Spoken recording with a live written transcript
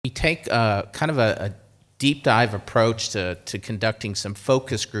take kind of a deep dive approach to conducting some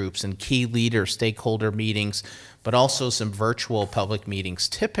focus groups and key leader stakeholder meetings, but also some virtual public meetings.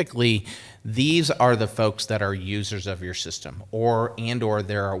 Typically, these are the folks that are users of your system, or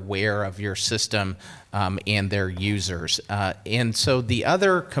they're aware of your system and their users. And so the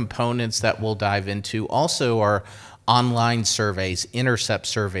other components that we'll dive into also are online surveys, intercept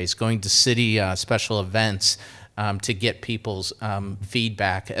surveys, going to city special events, to get people's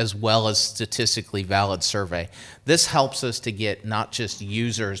feedback, as well as statistically valid survey. This helps us to get not just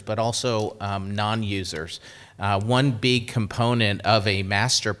users, but also non-users. One big component of a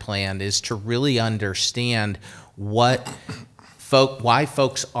master plan is to really understand why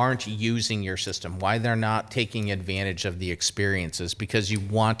folks aren't using your system, why they're not taking advantage of the experiences, because you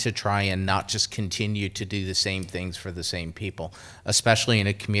want to try and not just continue to do the same things for the same people, especially in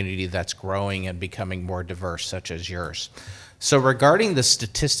a community that's growing and becoming more diverse, such as yours. So regarding the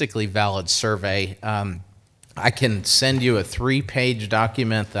statistically valid survey, I can send you a 3-page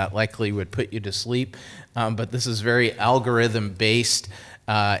document that likely would put you to sleep, but this is very algorithm-based.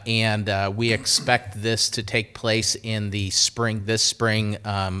 And we expect this to take place in the spring,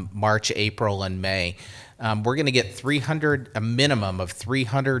 March, April, and May. We're going to get a minimum of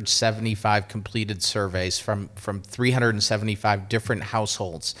 375 completed surveys from 375 different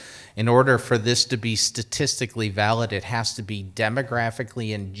households. In order for this to be statistically valid, it has to be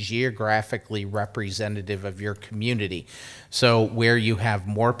demographically and geographically representative of your community. So where you have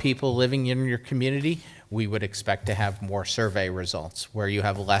more people living in your community, we would expect to have more survey results. Where you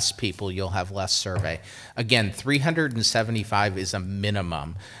have less people, you'll have less survey. Again, 375 is a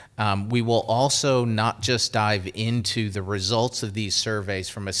minimum. We will also not just dive into the results of these surveys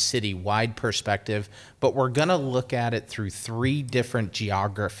from a city-wide perspective, but we're going to look at it through 3 different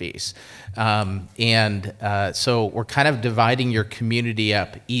geographies. So we're kind of dividing your community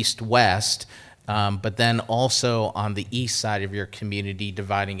up east-west, but then also on the east side of your community,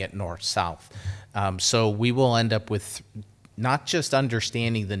 dividing it north-south. So we will end up with not just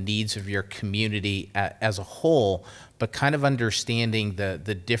understanding the needs of your community as a whole, but kind of understanding the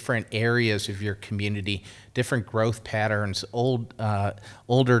different areas of your community, different growth patterns,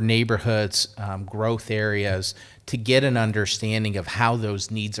 older neighborhoods, growth areas, to get an understanding of how those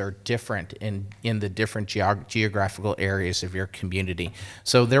needs are different in the different geographical areas of your community.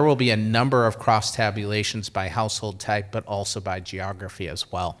 So there will be a number of cross-tabulations by household type, but also by geography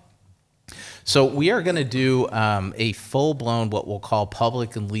as well. So we are going to do a full-blown, what we'll call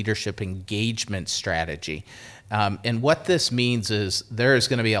public and leadership engagement strategy. And what this means is there is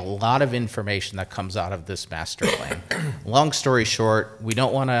going to be a lot of information that comes out of this master plan. Long story short, we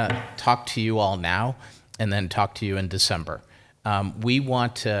don't want to talk to you all now and then talk to you in December. We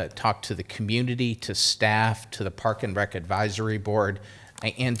want to talk to the community, to staff, to the Park and Rec Advisory Board,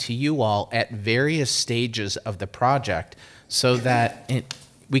 and to you all at various stages of the project, so that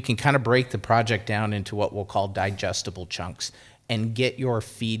we can kind of break the project down into what we'll call digestible chunks and get your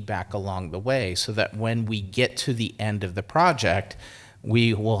feedback along the way, so that when we get to the end of the project,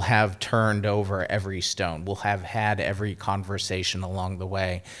 we will have turned over every stone. We'll have had every conversation along the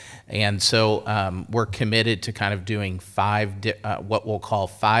way. And so we're committed to kind of doing what we'll call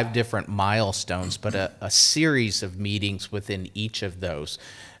 5 different milestones, but a series of meetings within each of those.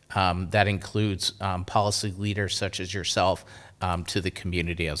 That includes policy leaders such as yourself, to the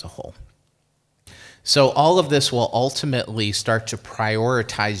community as a whole. So all of this will ultimately start to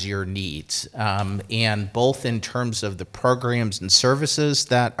prioritize your needs, and both in terms of the programs and services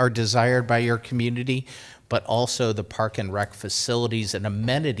that are desired by your community, but also the park and rec facilities and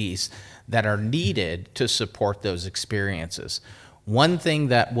amenities that are needed to support those experiences. One thing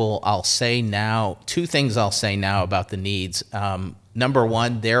that I'll say now, 2 things I'll say now about the needs. Number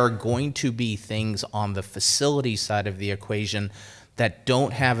one, there are going to be things on the facility side of the equation that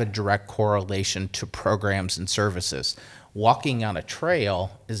don't have a direct correlation to programs and services. Walking on a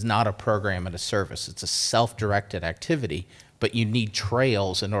trail is not a program and a service. It's a self-directed activity, but you need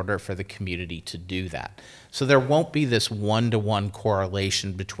trails in order for the community to do that. So there won't be this one-to-one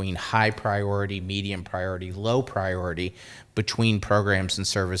correlation between high priority, medium priority, low priority, between programs and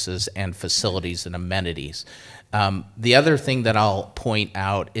services and facilities and amenities. The other thing that I'll point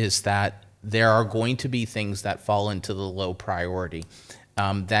out is that there are going to be things that fall into the low priority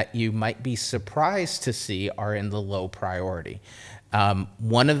that you might be surprised to see are in the low priority.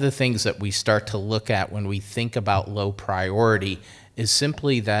 One of the things that we start to look at when we think about low priority is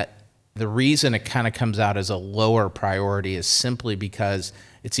simply that the reason it kind of comes out as a lower priority is simply because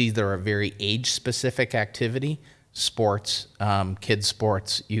it's either a very age-specific activity, sports, kids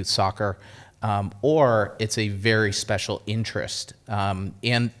sports, youth soccer, or it's a very special interest.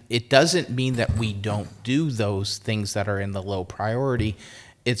 And it doesn't mean that we don't do those things that are in the low priority.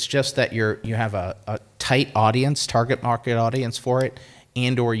 It's just that you have a tight audience, target market audience for it,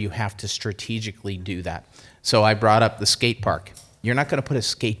 and or you have to strategically do that. So I brought up the skate park. You're not going to put a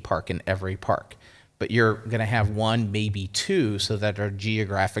skate park in every park, but you're going to have one, maybe two, so that are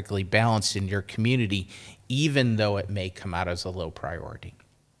geographically balanced in your community, even though it may come out as a low priority.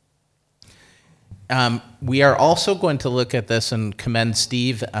 We are also going to look at this and commend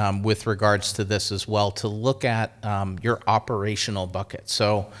Steve with regards to this as well, to look at your operational bucket.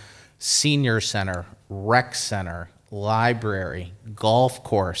 So senior center, rec center, library, golf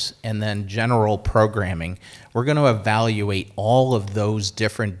course, and then general programming. We're going to evaluate all of those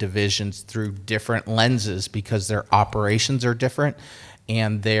different divisions through different lenses because their operations are different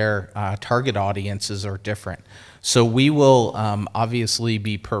and their target audiences are different. So we will obviously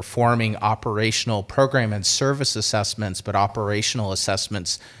be performing operational program and service assessments, but operational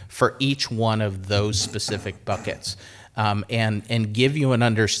assessments for each one of those specific buckets. And give you an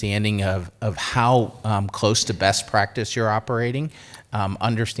understanding of how close to best practice you're operating,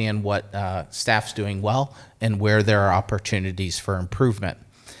 understand what staff's doing well, and where there are opportunities for improvement.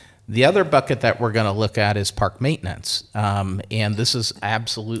 The other bucket that we're going to look at is park maintenance, and this is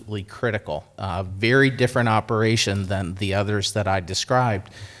absolutely critical. Very different operation than the others that I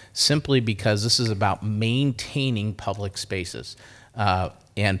described, simply because this is about maintaining public spaces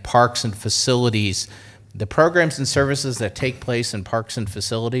and parks and facilities. The programs and services that take place in parks and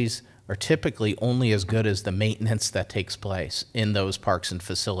facilities are typically only as good as the maintenance that takes place in those parks and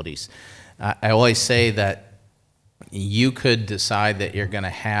facilities. I always say that you could decide that you're going to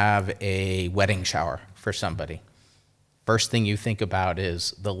have a wedding shower for somebody. First thing you think about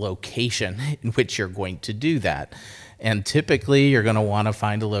is the location in which you're going to do that. And typically you're going to want to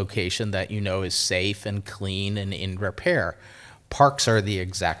find a location that you know is safe and clean and in repair. Parks are the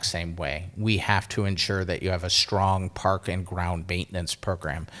exact same way. We have to ensure that you have a strong park and ground maintenance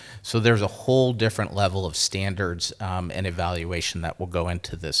program. So there's a whole different level of standards and evaluation that will go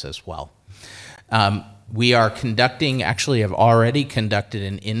into this as well. We are conducting, actually have already conducted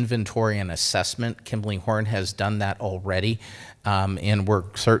an inventory and assessment. Kimberly Horn has done that already, and we're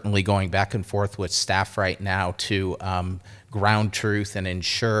certainly going back and forth with staff right now to ground truth and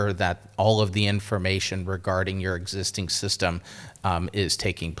ensure that all of the information regarding your existing system is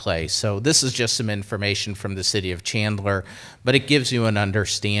taking place. So this is just some information from the city of Chandler, but it gives you an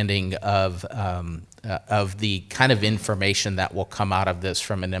understanding of the kind of information that will come out of this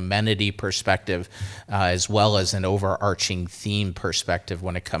from an amenity perspective, as well as an overarching theme perspective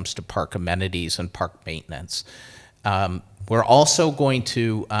when it comes to park amenities and park maintenance. We're also going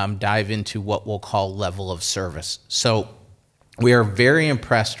to dive into what we'll call level of service. So we are very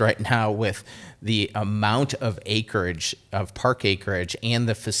impressed right now with the amount of acreage, of park acreage, and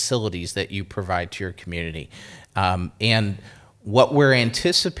the facilities that you provide to your community. And what we're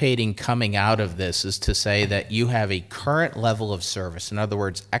anticipating coming out of this is to say that you have a current level of service. In other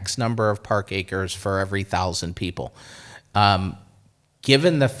words, X number of park acres for every 1,000 people.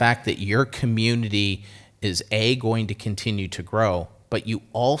 Given the fact that your community is going to continue to grow, but you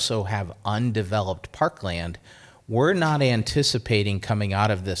also have undeveloped parkland, we're not anticipating coming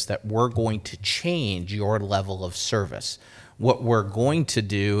out of this that we're going to change your level of service. What we're going to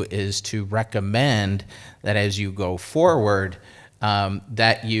do is to recommend that as you go forward,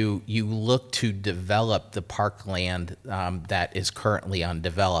 that you look to develop the parkland that is currently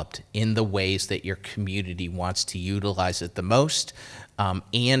undeveloped in the ways that your community wants to utilize it the most,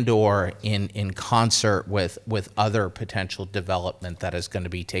 and or in concert with other potential development that is going to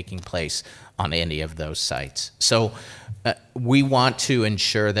be taking place on any of those sites. So we want to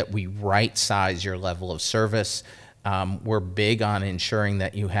ensure that we right-size your level of service. We're big on ensuring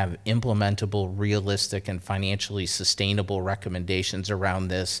that you have implementable, realistic, and financially sustainable recommendations around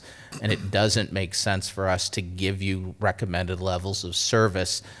this, and it doesn't make sense for us to give you recommended levels of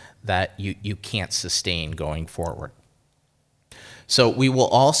service that you can't sustain going forward. So we will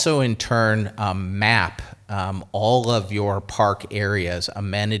also in turn map all of your park areas,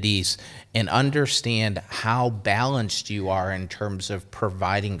 amenities, and understand how balanced you are in terms of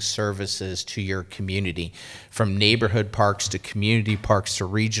providing services to your community, from neighborhood parks to community parks to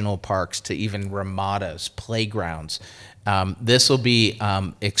regional parks to even ramadas, playgrounds. This will be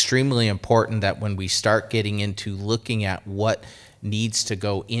extremely important that when we start getting into looking at what needs to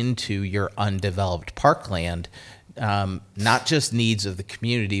go into your undeveloped parkland, not just needs of the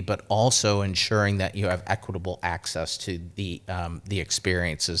community, but also ensuring that you have equitable access to the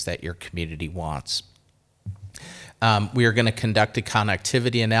experiences that your community wants. We are going to conduct a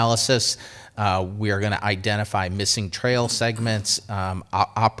connectivity analysis. We are going to identify missing trail segments,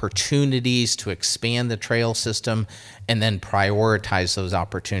 opportunities to expand the trail system, and then prioritize those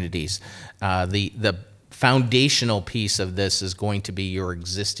opportunities. The foundational piece of this is going to be your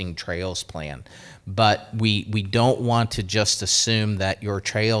existing trails plan. But we don't want to just assume that your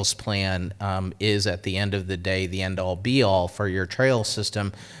trails plan is, at the end of the day, the end-all be-all for your trail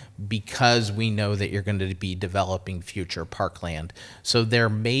system, because we know that you're going to be developing future parkland. So there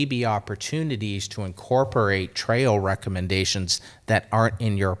may be opportunities to incorporate trail recommendations that aren't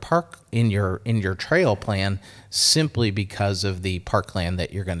in your trail plan, simply because of the parkland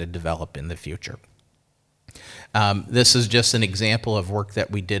that you're going to develop in the future. This is just an example of work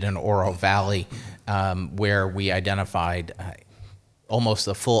that we did in Oro Valley, where we identified almost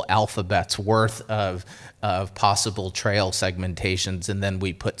a full alphabet's worth of possible trail segmentations, and then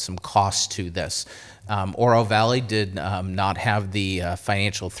we put some costs to this. Oro Valley did not have the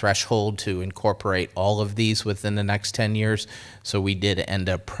financial threshold to incorporate all of these within the next 10 years, so we did end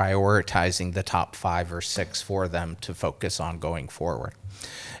up prioritizing the top 5 or 6 for them to focus on going forward.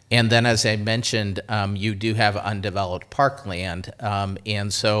 And then, as I mentioned, you do have undeveloped parkland,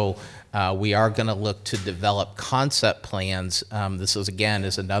 and so we are going to look to develop concept plans. This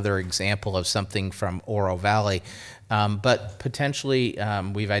is another example of something from Oro Valley, but potentially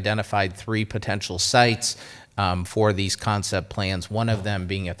we've identified 3 potential sites for these concept plans, one of them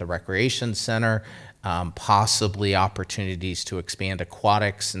being at the Recreation Center, possibly opportunities to expand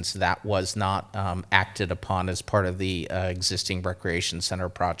aquatics, since that was not acted upon as part of the existing Recreation Center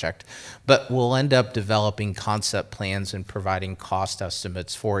project. But we'll end up developing concept plans and providing cost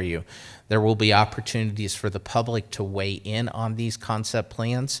estimates for you. There will be opportunities for the public to weigh in on these concept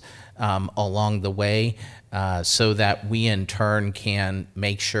plans along the way, so that we in turn can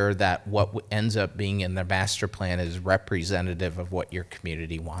make sure that what ends up being in the master plan is representative of what your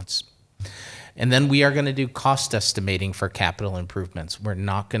community wants. And then we are going to do cost estimating for capital improvements. We're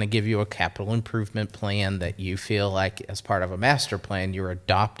not going to give you a capital improvement plan that you feel like, as part of a master plan, you're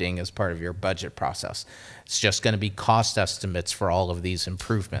adopting as part of your budget process. It's just going to be cost estimates for all of these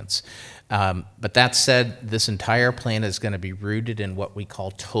improvements. But that said, this entire plan is going to be rooted in what we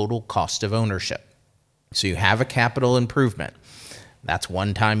call total cost of ownership. So you have a capital improvement. That's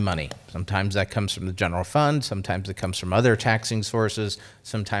one-time money. Sometimes that comes from the general fund, sometimes it comes from other taxing sources,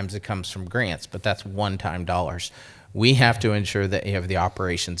 sometimes it comes from grants, but that's one-time dollars. We have to ensure that you have the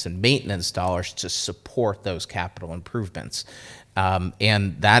operations and maintenance dollars to support those capital improvements.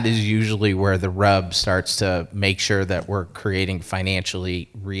 And that is usually where the rub starts to make sure that we're creating financially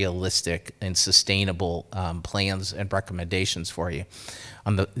realistic and sustainable plans and recommendations for you.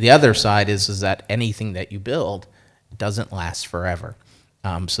 On the other side is that anything that you build doesn't last forever.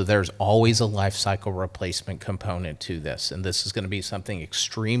 So there's always a life cycle replacement component to this, and this is going to be something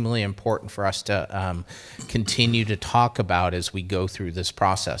extremely important for us to continue to talk about as we go through this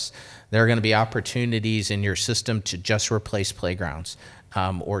process. There are going to be opportunities in your system to just replace playgrounds,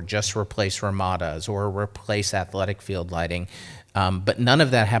 or just replace ramadas, or replace athletic field lighting, but none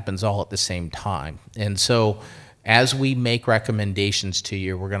of that happens all at the same time. And so as we make recommendations to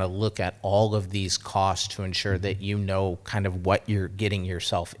you, we're going to look at all of these costs to ensure that you know kind of what you're getting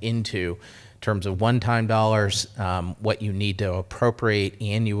yourself into in terms of one-time dollars, what you need to appropriate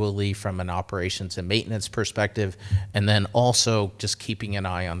annually from an operations and maintenance perspective, and then also just keeping an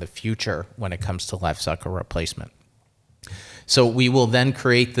eye on the future when it comes to life cycle replacement. So we will then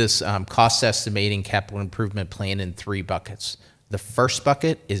create this cost estimating capital improvement plan in 3 buckets. The first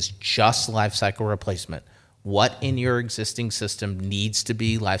bucket is just life cycle replacement. What in your existing system needs to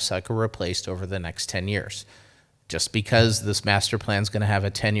be life cycle replaced over the next 10 years? Just because this master plan is going to have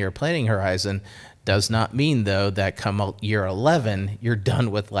a 10-year planning horizon does not mean, though, that come year 11, you're done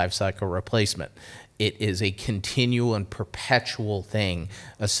with life cycle replacement. It is a continual and perpetual thing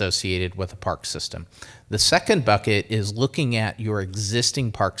associated with a park system. The second bucket is looking at your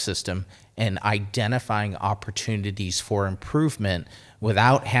existing park system and identifying opportunities for improvement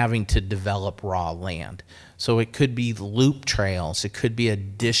without having to develop raw land. So it could be loop trails, it could be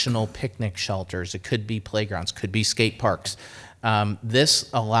additional picnic shelters, it could be playgrounds, could be skate parks. This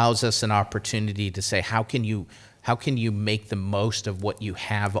allows us an opportunity to say, how can you make the most of what you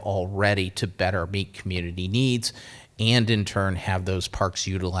have already to better meet community needs, and in turn have those parks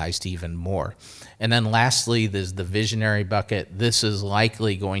utilized even more. And then lastly, there's the visionary bucket. This is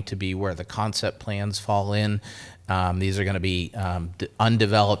likely going to be where the concept plans fall in. These are going to be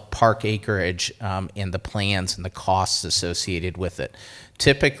undeveloped park acreage, and the plans and the costs associated with it.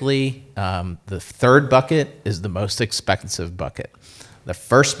 Typically, the third bucket is the most expensive bucket. The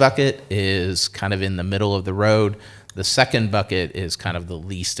first bucket is kind of in the middle of the road. The second bucket is kind of the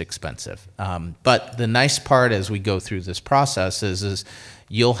least expensive. But the nice part as we go through this process is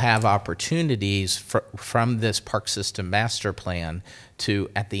you'll have opportunities from this park system master plan to,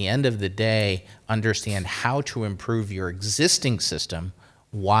 at the end of the day, understand how to improve your existing system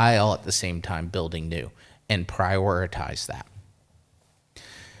while at the same time building new, and prioritize that.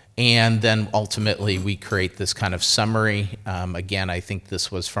 And then ultimately we create this kind of summary. Again, I think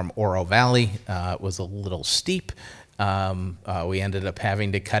this was from Oro Valley. It was a little steep. We ended up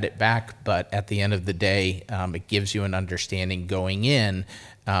having to cut it back, but at the end of the day, it gives you an understanding going in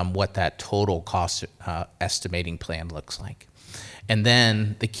what that total cost estimating plan looks like. And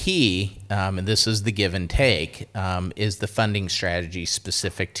then the key, and this is the give and take, is the funding strategy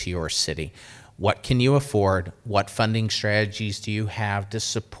specific to your city. What can you afford? What funding strategies do you have to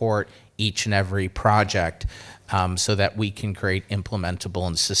support each and every project so that we can create implementable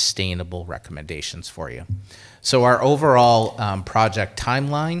and sustainable recommendations for you? So our overall project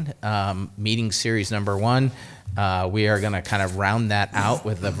timeline, meeting series number 1, we are going to kind of round that out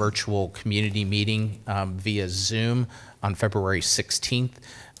with a virtual community meeting via Zoom on February 16th.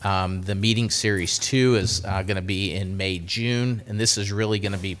 The meeting series 2 is going to be in May, June, and this is really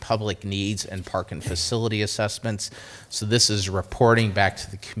going to be public needs and park and facility assessments. So this is reporting back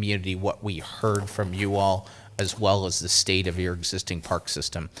to the community what we heard from you all, as well as the state of your existing park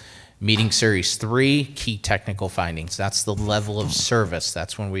system. Meeting series 3, key technical findings. That's the level of service.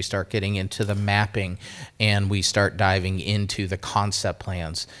 That's when we start getting into the mapping and we start diving into the concept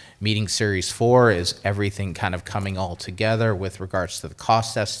plans. Meeting series 4 is everything kind of coming all together with regards to the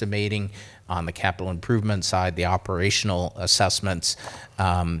cost estimating on the capital improvement side, the operational assessments,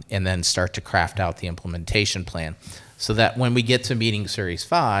 and then start to craft out the implementation plan. So that when we get to meeting series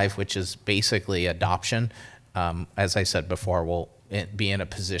 5, which is basically adoption, as I said before, we'll be in a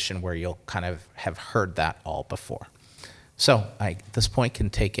position where you'll kind of have heard that all before. So I, at this point, can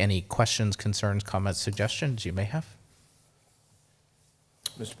take any questions, concerns, comments, suggestions you may have.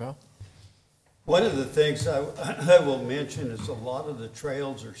 Mr. Powell? One of the things I will mention is a lot of the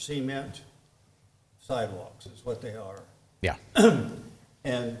trails are cement sidewalks is what they are. Yeah.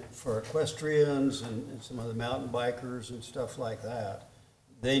 And for equestrians and some of the mountain bikers and stuff like that,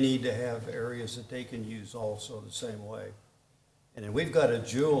 they need to have areas that they can use also the same way. And then we've got a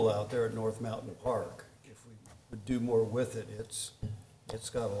jewel out there at North Mountain Park. If we would do more with it, it's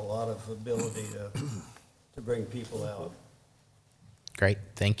got a lot of ability to bring people out. Great,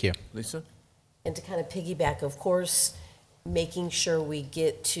 thank you. Lisa? And to kind of piggyback, of course, making sure we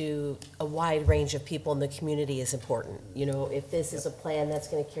get to a wide range of people in the community is important. You know, if this is a plan that's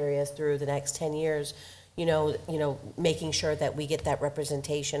going to carry us through the next 10 years, you know, making sure that we get that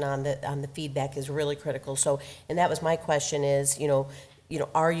representation on the feedback is really critical. So, and that was my question is, you know,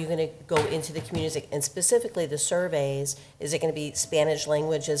 are you going to go into the communities and specifically the surveys? Is it going to be Spanish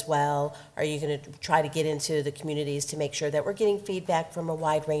language as well? Are you going to try to get into the communities to make sure that we're getting feedback from a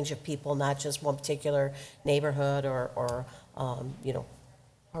wide range of people, not just one particular neighborhood or you know,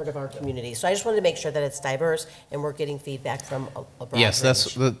 part of our community? So I just wanted to make sure that it's diverse and we're getting feedback from a broad Yes,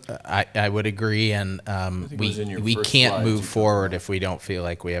 range. I would agree, and we can't move forward if we don't feel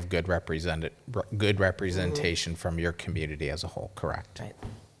like we have good representation from your community as a whole. Correct. Right.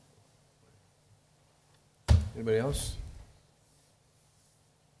 Anybody else?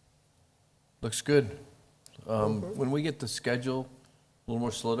 Looks good. When we get the schedule a little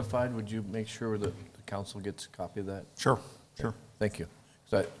more solidified, would you make sure that the council gets a copy of that? Sure, sure. Thank you.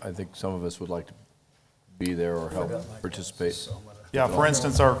 'Cause I think some of us would like to be there or help participate. Yeah, for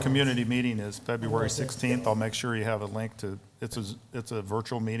instance, our community meeting is February 16th. I'll make sure you have a link to, it's a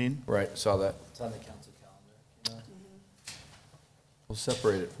virtual meeting. Right, saw that. It's on the council calendar. We'll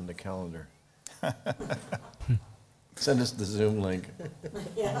separate it from the calendar. Send us the Zoom link.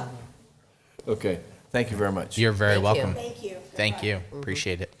 Yeah. Okay, thank you very much. You're very Thank you. welcome. Thank you. Thank you.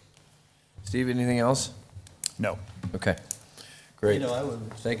 Appreciate it. Steve, anything else? No. Okay, great. You know, I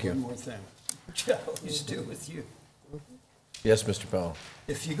would Thank say you. one more thing, which I always do with you. Yes, Mr. Powell.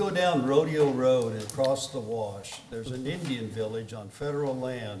 If you go down Rodeo Road and across the wash, there's an Indian village on federal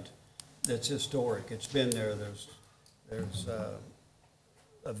land that's historic. It's been there. There's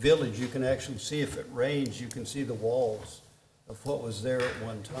a village. You can actually see, if it rains, you can see the walls of what was there at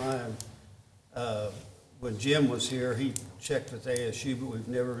one time. When Jim was here, he checked with ASU, but we've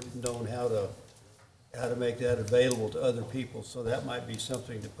never known how to make that available to other people. So that might be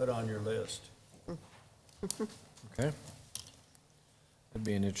something to put on your list. Okay. That'd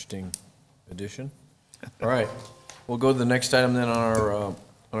be an interesting addition. All right, we'll go to the next item then on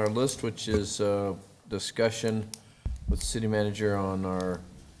our list, which is discussion with the city manager on our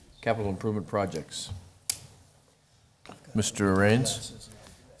capital improvement projects. Mr. Raines?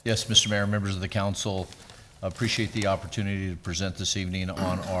 Yes, Mr. Mayor, members of the council, appreciate the opportunity to present this evening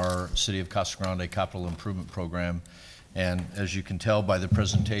on our City of Casa Grande Capital Improvement Program. And as you can tell by the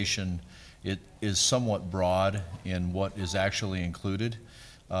presentation, it is somewhat broad in what is actually included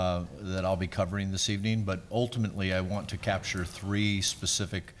that I'll be covering this evening. But ultimately, I want to capture three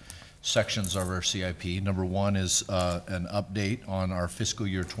specific sections of our CIP. Number one is an update on our fiscal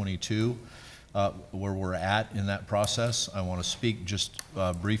year 22, where we're at in that process. I want to speak just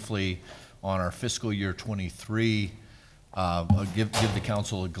briefly on our fiscal year 23, give the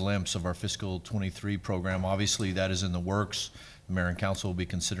council a glimpse of our fiscal 23 program. Obviously, that is in the works. The mayor and council will be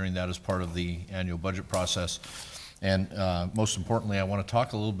considering that as part of the annual budget process. And most importantly, I want to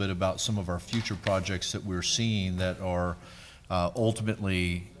talk a little bit about some of our future projects that we're seeing that are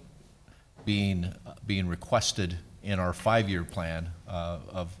ultimately being requested in our 5-year plan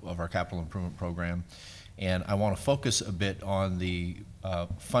of our capital improvement program. And I want to focus a bit on the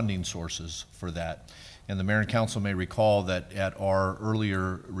funding sources for that. And the mayor and council may recall that at our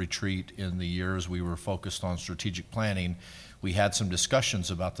earlier retreat in the years we were focused on strategic planning, we had some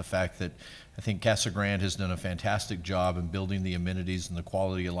discussions about the fact that I think Casa Grande has done a fantastic job in building the amenities and the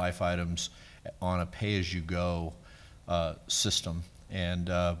quality of life items on a pay-as-you-go system. And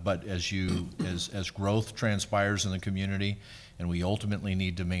but as growth transpires in the community, and we ultimately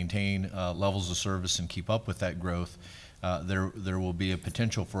need to maintain levels of service and keep up with that growth, there will be a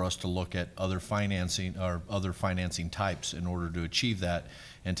potential for us to look at other financing or other financing types in order to achieve that.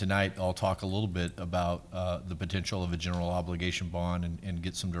 And tonight I'll talk a little bit about the potential of a general obligation bond and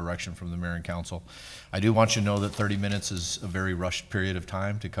get some direction from the mayor and council. I do want you to know that 30 minutes is a very rushed period of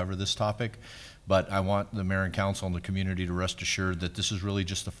time to cover this topic. But I want the mayor and council and the community to rest assured that this is really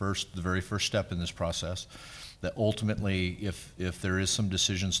just the very first step in this process. That ultimately, if there is some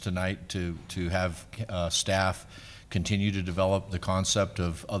decisions tonight to have staff continue to develop the concept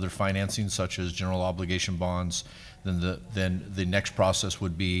of other financing, such as general obligation bonds, then the next process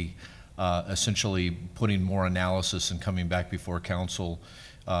would be essentially putting more analysis and coming back before council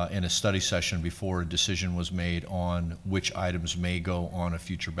in a study session before a decision was made on which items may go on a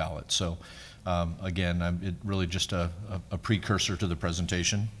future ballot. So. Again, it really just a precursor to the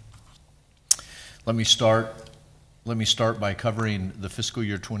presentation. Let me start by covering the fiscal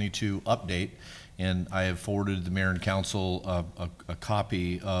year 22 update, and I have forwarded the mayor and council a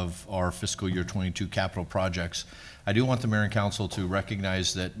copy of our fiscal year 22 capital projects. I do want the mayor and council to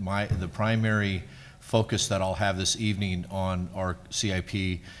recognize that the primary focus that I'll have this evening on our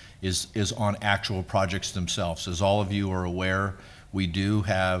CIP is on actual projects themselves. As all of you are aware, we do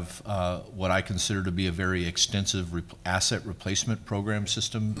have what I consider to be a very extensive asset replacement program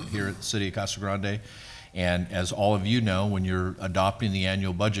system here at the City of Casa Grande. And as all of you know, when you're adopting the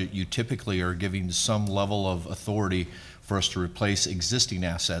annual budget, you typically are giving some level of authority for us to replace existing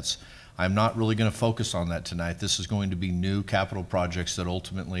assets. I'm not really going to focus on that tonight. This is going to be new capital projects that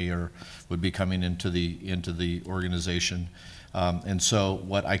ultimately would be coming into the organization. And so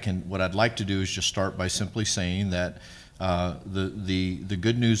what I'd like to do is just start by simply saying that the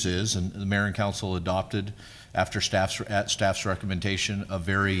good news is, and the mayor and council adopted after staff's recommendation, a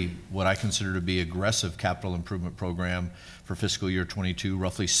very, what I consider to be aggressive capital improvement program for fiscal year 22,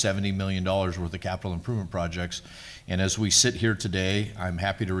 roughly $70 million worth of capital improvement projects. And as we sit here today, I'm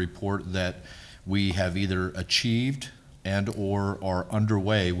happy to report that we have either achieved and or are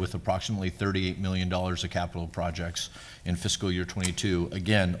underway with approximately $38 million of capital projects in fiscal year 22.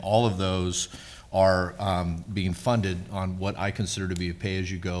 Again, all of those are being funded on what I consider to be a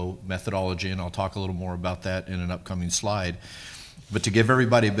pay-as-you-go methodology, and I'll talk a little more about that in an upcoming slide. But to give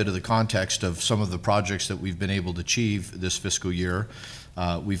everybody a bit of the context of some of the projects that we've been able to achieve this fiscal year,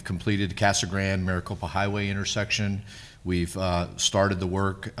 we've completed Casa Grande Maricopa Highway intersection. We've started the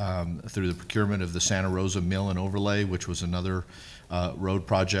work through the procurement of the Santa Rosa Mill and Overlay, which was another road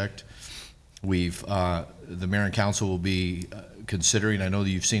project. The mayor and council will be considering, I know that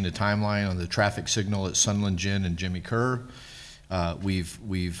you've seen the timeline on the traffic signal at Sunland Gin and Jimmy Kerr.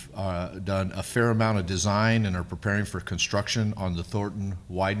 We've done a fair amount of design and are preparing for construction on the Thornton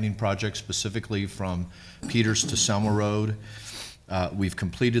widening project, specifically from Peters to Selma Road. We've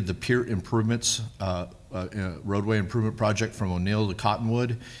completed the pier improvements, roadway improvement project from O'Neill to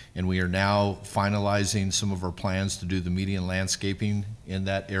Cottonwood, and we are now finalizing some of our plans to do the median landscaping in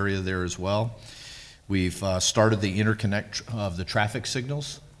that area there as well. We've started the interconnect of the traffic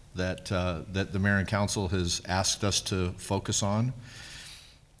signals that the mayor and council has asked us to focus on.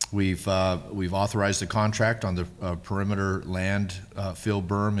 We've authorized the contract on the perimeter land fill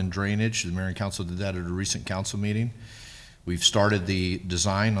berm and drainage. The mayor and council did that at a recent council meeting. We've started the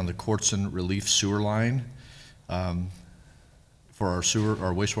design on the Courtson Relief Sewer Line. for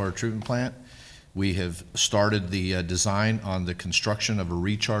our wastewater treatment plant. We have started the design on the construction of a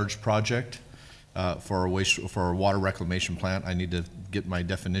recharge project for our water reclamation plant. I need to get my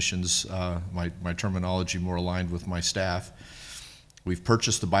definitions, my terminology more aligned with my staff. We've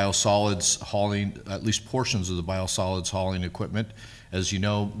purchased the biosolids hauling, at least portions of the biosolids hauling equipment. As you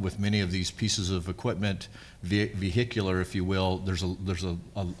know, with many of these pieces of equipment, vehicular, if you will, there's a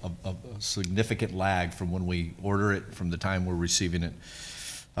significant lag from when we order it from the time we're receiving it.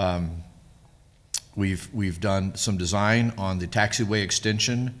 We've done some design on the taxiway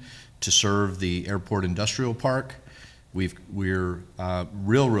extension to serve the airport industrial park. We're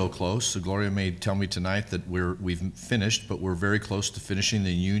real close. So Gloria may tell me tonight that we've finished, but we're very close to finishing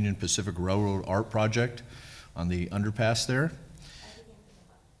the Union Pacific Railroad art project on the underpass there.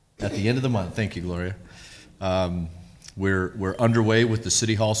 At the end of the month, thank you, Gloria. We're underway with the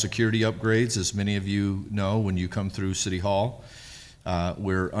City Hall security upgrades, as many of you know when you come through City Hall.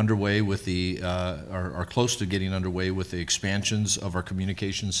 We're underway with are close to getting underway with the expansions of our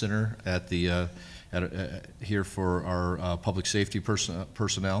communications center at the here for our public safety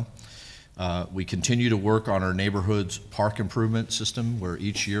personnel. We continue to work on our neighborhood's park improvement system, where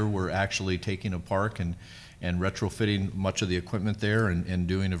each year we're actually taking a park and retrofitting much of the equipment there and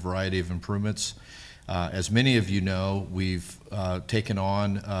doing a variety of improvements. As many of you know, we've taken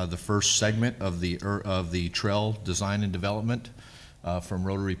on the first segment of the trail design and development from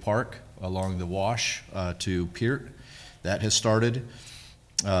Rotary Park along the Wash to Peart. That has started.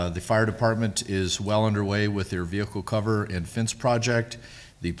 The fire department is well underway with their vehicle cover and fence project.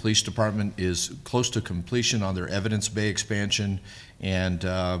 The police department is close to completion on their evidence bay expansion,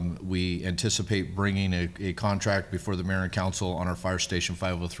 and we anticipate bringing a contract before the mayor and council on our fire station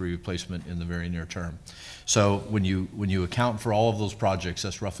 503 replacement in the very near term. So when you account for all of those projects,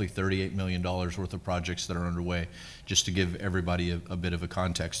 that's roughly $38 million worth of projects that are underway, just to give everybody a bit of a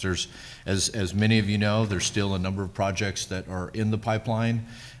context. There's, as many of you know, there's still a number of projects that are in the pipeline.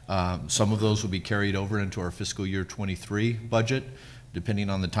 Some of those will be carried over into our fiscal year 23 budget, depending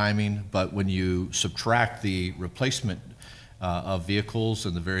on the timing, but when you subtract the replacement of vehicles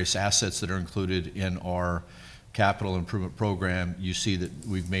and the various assets that are included in our capital improvement program, you see that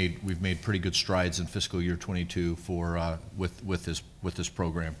we've made pretty good strides in fiscal year 22 for with this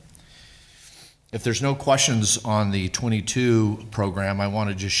program. If there's no questions on the 22 program, I want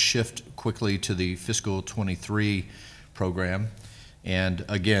to just shift quickly to the fiscal 23 program. And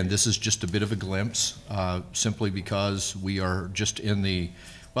again, this is just a bit of a glimpse, simply because we are just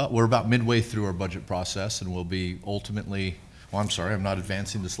we're about midway through our budget process, and we'll be ultimately, I'm sorry, I'm not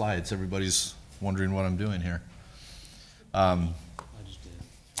advancing the slides. Everybody's wondering what I'm doing here. I just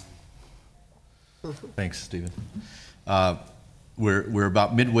did. Thanks, Stephen. We're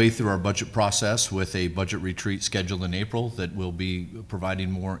about midway through our budget process with a budget retreat scheduled in April that will be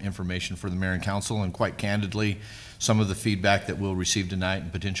providing more information for the mayor and council, and quite candidly, some of the feedback that we'll receive tonight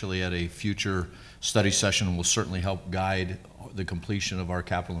and potentially at a future study session will certainly help guide the completion of our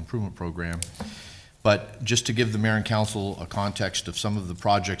capital improvement program. But just to give the mayor and council a context of some of the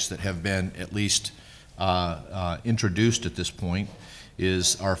projects that have been at least introduced at this point,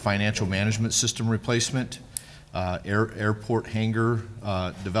 is our financial management system replacement, airport hangar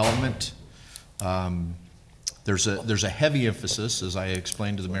development. There's a heavy emphasis, as I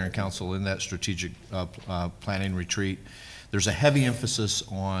explained to the mayor and council in that strategic planning retreat, there's a heavy emphasis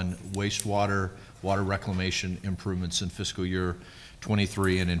on wastewater, water reclamation improvements in fiscal year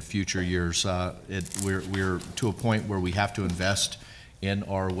 23 and in future years. We're to a point where we have to invest in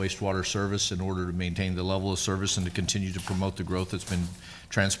our wastewater service in order to maintain the level of service and to continue to promote the growth that's been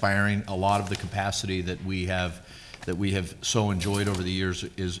transpiring. A lot of the capacity that we have so enjoyed over the years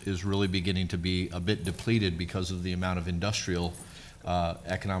is really beginning to be a bit depleted because of the amount of industrial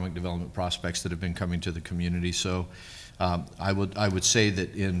economic development prospects that have been coming to the community. So I would say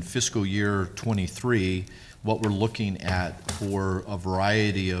that in fiscal year 23, what we're looking at for a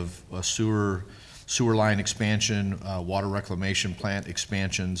variety of sewer line expansion, water reclamation plant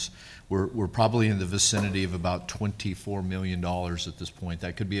expansions, we're probably in the vicinity of about $24 million at this point.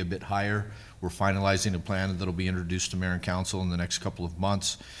 That could be a bit higher. We're finalizing a plan that'll be introduced to mayor and council in the next couple of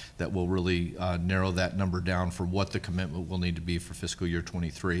months that will really narrow that number down for what the commitment will need to be for fiscal year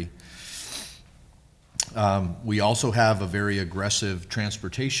 23. We also have a very aggressive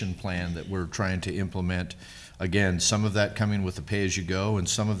transportation plan that we're trying to implement. Again, some of that coming with the pay-as-you-go, and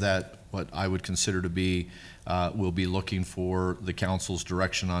some of that what I would consider to be, we'll be looking for the council's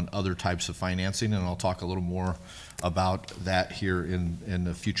direction on other types of financing, and I'll talk a little more about that here in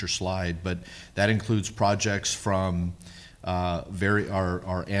a future slide. But that includes projects from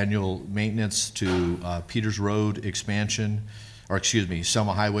our annual maintenance to Peters Road expansion, or excuse me,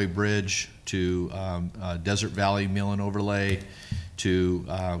 Selma Highway Bridge to Desert Valley Mill and Overlay, to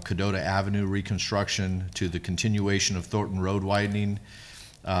Cadota Avenue reconstruction, to the continuation of Thornton Road widening,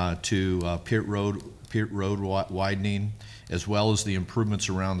 to Peart Road widening, as well as the improvements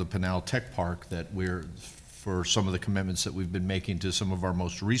around the Pinal Tech Park that for some of the commitments that we've been making to some of our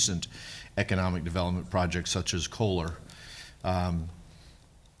most recent economic development projects, such as Kohler.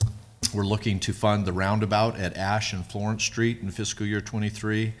 We're looking to fund the roundabout at Ash and Florence Street in fiscal year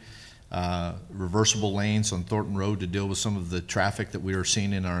 '23. Reversible lanes on Thornton Road to deal with some of the traffic that we are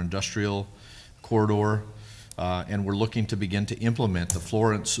seeing in our industrial corridor. And we're looking to begin to implement the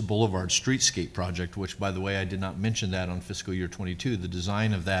Florence Boulevard Streetscape project, which, by the way, I did not mention that on fiscal year '22. The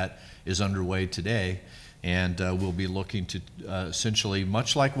design of that is underway today, and we'll be looking to essentially,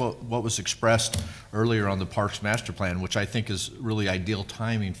 much like what was expressed earlier on the Parks Master Plan, which I think is really ideal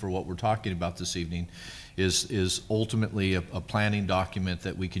timing for what we're talking about this evening, is ultimately a planning document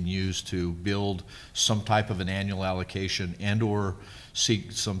that we can use to build some type of an annual allocation and/or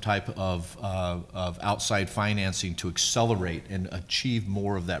seek some type of outside financing to accelerate and achieve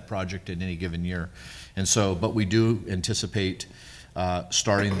more of that project in any given year. And so, but we do anticipate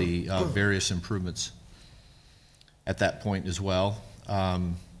starting the various improvements at that point as well.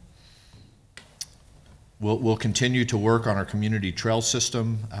 We'll continue to work on our community trail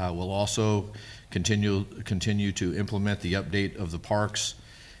system. We'll also continue to implement the update of the parks.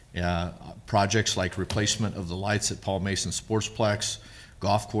 Projects like replacement of the lights at Paul Mason Sportsplex,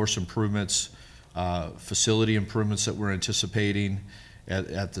 golf course improvements, facility improvements that we're anticipating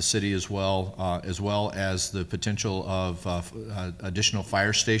at the city as well as the potential of additional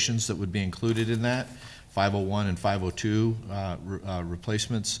fire stations that would be included in that, 501 and 502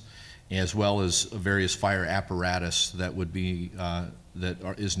 replacements, as well as various fire apparatus that would be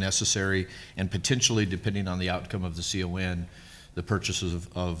is necessary, and potentially, depending on the outcome of the CON, the purchases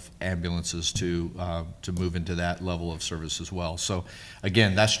of ambulances to move into that level of service as well. So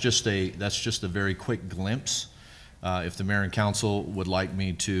again, that's just a very quick glimpse. If the mayor and council would like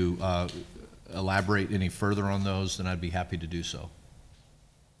me to elaborate any further on those, then I'd be happy to do so.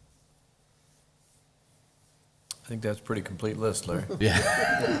 I think that's a pretty complete list, Larry. Yeah.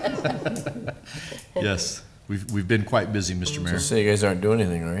 Yes, we've been quite busy, Mr. Mayor. So say you guys aren't doing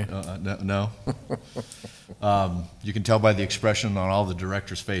anything, are you? No. You can tell by the expression on all the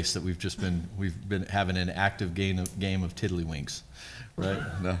directors' face that we've been having an active game of tiddlywinks, right?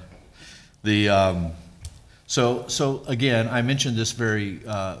 No. So again, I mentioned this very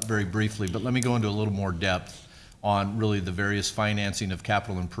briefly, but let me go into a little more depth on really the various financing of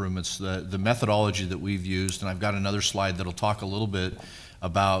capital improvements, the methodology that we've used, and I've got another slide that'll talk a little bit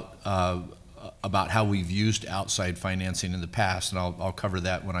about how we've used outside financing in the past, and I'll cover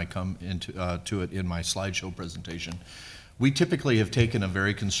that when I come into to it in my slideshow presentation. We typically have taken a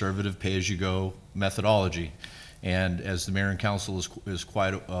very conservative pay-as-you-go methodology, and as the mayor and council is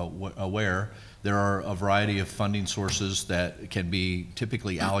quite aware, there are a variety of funding sources that can be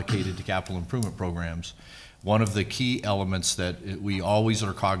typically allocated to capital improvement programs. One of the key elements that we always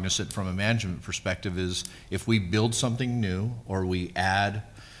are cognizant from a management perspective is if we build something new or we add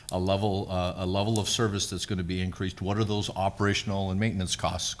a level of service that's going to be increased, what are those operational and maintenance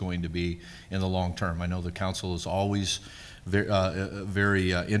costs going to be in the long term? I know the council is always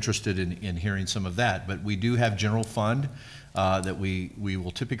very interested in hearing some of that, but we do have general fund that we will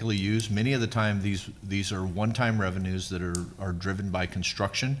typically use. Many of the time these are one-time revenues that are driven by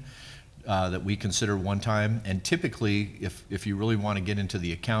construction that we consider one time, and typically if you really want to get into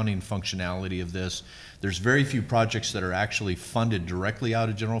the accounting functionality of this, there's very few projects that are actually funded directly out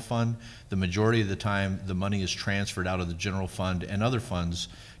of general fund. The majority of the time the money is transferred out of the general fund and other funds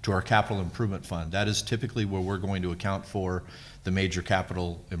to our capital improvement fund. That is typically where we're going to account for the major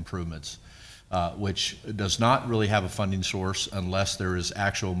capital improvements, which does not really have a funding source unless there is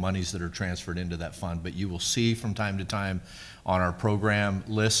actual monies that are transferred into that fund. But you will see from time to time on our program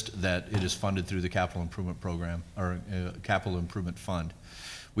list that it is funded through the capital improvement program or capital improvement fund.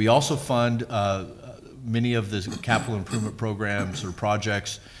 We also fund many of the capital improvement programs or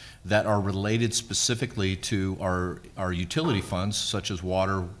projects that are related specifically to our utility funds, such as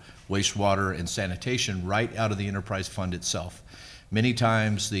water, wastewater, and sanitation, right out of the enterprise fund itself. Many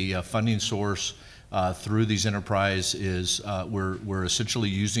times the funding source through these enterprise is we're essentially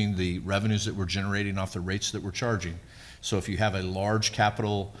using the revenues that we're generating off the rates that we're charging. So if you have a large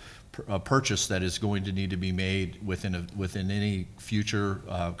capital purchase that is going to need to be made within any future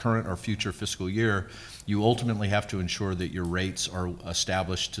current or future fiscal year, you ultimately have to ensure that your rates are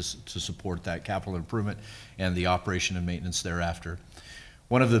established to support that capital improvement and the operation and maintenance thereafter.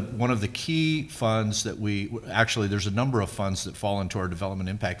 One of the key funds that actually, there's a number of funds that fall into our Development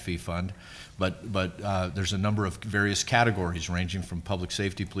Impact Fee Fund, but there's a number of various categories ranging from public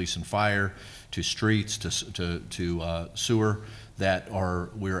safety, police and fire, to streets, to sewer,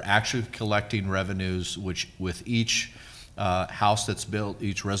 we're actually collecting revenues which with each house that's built,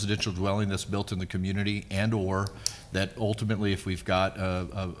 each residential dwelling that's built in the community, and or that ultimately if we've got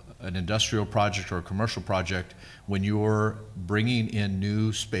an industrial project or a commercial project, when you're bringing in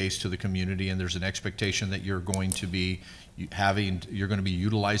new space to the community and there's an expectation that you're going to be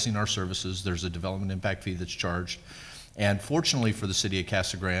utilizing our services, there's a development impact fee that's charged. And fortunately for the city of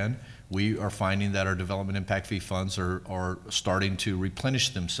Casa Grande, we are finding that our development impact fee funds are starting to replenish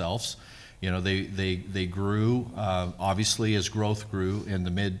themselves. You know, they grew obviously as growth grew in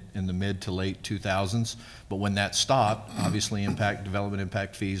the mid to late 2000s. But when that stopped, obviously development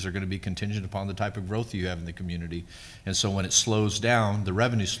impact fees are going to be contingent upon the type of growth you have in the community. And so when it slows down, the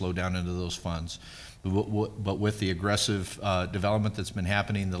revenues slow down into those funds. But with the aggressive development that's been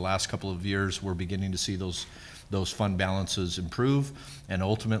happening the last couple of years, we're beginning to see those fund balances improve, and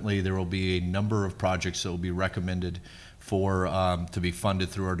ultimately there will be a number of projects that will be recommended to be funded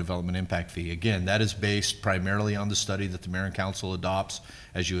through our development impact fee. Again, that is based primarily on the study that the mayor and council adopts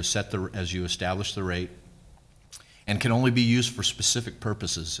as you establish the rate, and can only be used for specific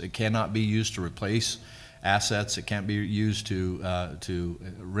purposes. It cannot be used to replace assets. It can't be used to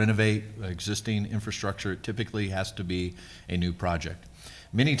renovate existing infrastructure. It typically has to be a new project.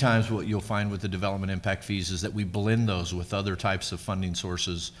 Many times what you'll find with the development impact fees is that we blend those with other types of funding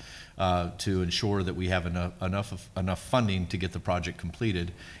sources to ensure that we have enough funding to get the project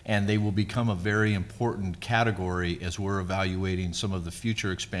completed, and they will become a very important category as we're evaluating some of the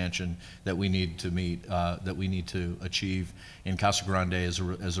future expansion that we need to meet, that we need to achieve in Casa Grande as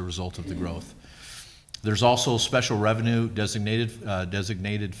a result of the growth. There's also special revenue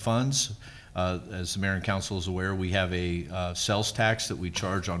designated funds. As the mayor and council is aware, we have a sales tax that we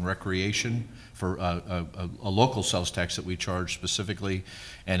charge on recreation, for a local sales tax that we charge specifically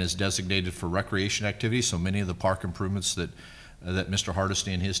and is designated for recreation activities. So many of the park improvements that Mr.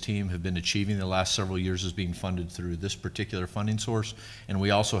 Hardesty and his team have been achieving the last several years is being funded through this particular funding source. And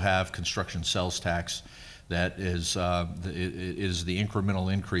we also have construction sales tax that is the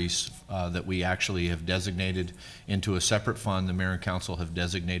incremental increase that we actually have designated into a separate fund. The mayor and council have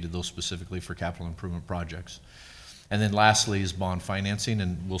designated those specifically for capital improvement projects. And then lastly is bond financing,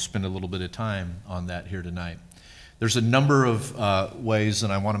 and we'll spend a little bit of time on that here tonight. There's a number of ways,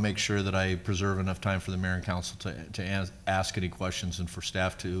 and I want to make sure that I preserve enough time for the mayor and council to ask any questions and for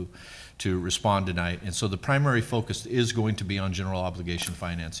staff to respond tonight. And so the primary focus is going to be on general obligation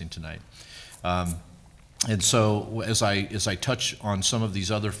financing tonight. And so as I touch on some of these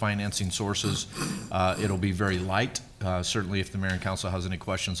other financing sources, it'll be very light. Certainly if the mayor and council has any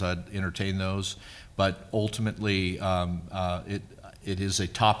questions, I'd entertain those. But ultimately, it is a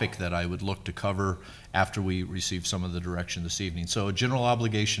topic that I would look to cover after we receive some of the direction this evening. So a general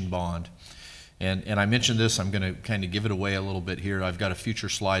obligation bond. And I mentioned this, I'm going to kind of give it away a little bit here. I've got a future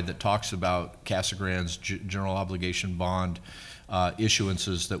slide that talks about Casa Grande's general obligation bond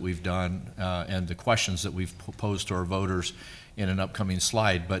issuances that we've done and the questions that we've posed to our voters in an upcoming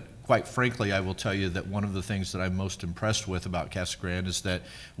slide. But quite frankly, I will tell you that one of the things that I'm most impressed with about Casa Grande is that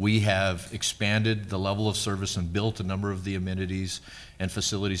we have expanded the level of service and built a number of the amenities and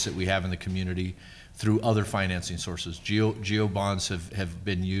facilities that we have in the community through other financing sources. Geo bonds have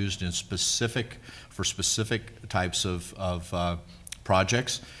been used for specific types of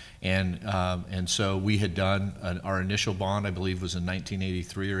projects. And so we had done our initial bond, I believe was in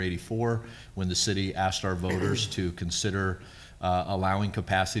 1983 or 84, when the city asked our voters to consider allowing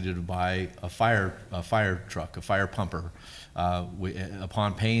capacity to buy a fire truck, a fire pumper.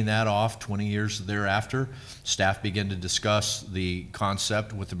 Upon paying that off 20 years thereafter, staff began to discuss the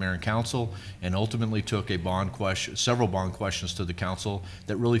concept with the mayor and council, and ultimately took several bond questions to the council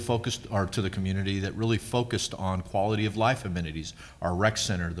that really focused, or to the community, that really focused on quality of life amenities, our rec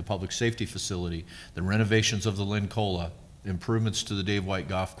center, the public safety facility, the renovations of the Lynn Cola, improvements to the Dave White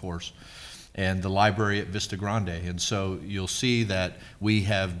Golf Course, and the library at Vista Grande. And so you'll see that we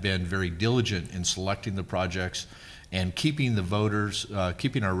have been very diligent in selecting the projects and keeping the voters,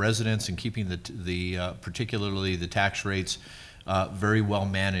 keeping our residents, and keeping particularly the tax rates very well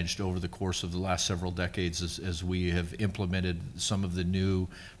managed over the course of the last several decades as we have implemented some of the new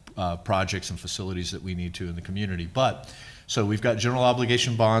projects and facilities that we need to in the community. So we've got general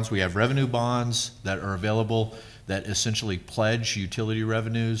obligation bonds, we have revenue bonds that are available that essentially pledge utility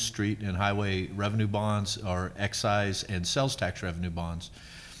revenues, street and highway revenue bonds, or excise and sales tax revenue bonds.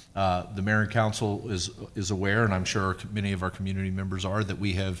 The mayor and council is aware, and I'm sure many of our community members are, that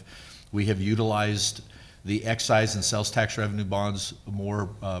we have utilized the excise and sales tax revenue bonds more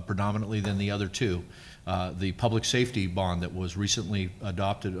predominantly than the other two. The public safety bond that was recently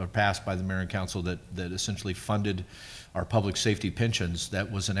adopted or passed by the mayor and council that essentially funded our public safety pensions,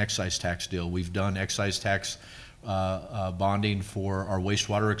 that was an excise tax deal. We've done excise tax bonding for our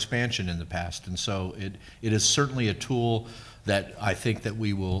wastewater expansion in the past. And so it is certainly a tool that I think that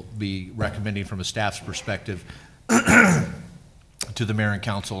we will be recommending from a staff's perspective to the mayor and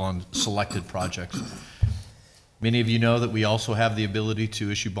council on selected projects. Many of you know that we also have the ability to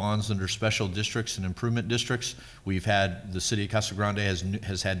issue bonds under special districts and improvement districts. We've had, the city of Casa Grande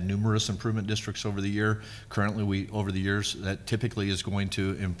has had numerous improvement districts over the year. Currently, over the years, that typically is going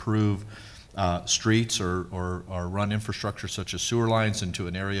to improve streets or run infrastructure such as sewer lines into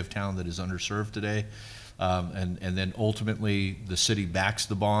an area of town that is underserved today. And then ultimately, the city backs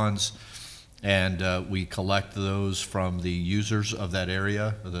the bonds, and we collect those from the users of that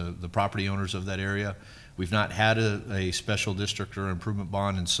area, the property owners of that area. We've not had a special district or improvement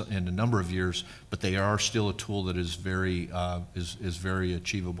bond in a number of years, but they are still a tool that is very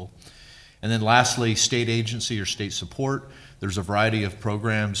achievable. And then lastly, state agency or state support. There's a variety of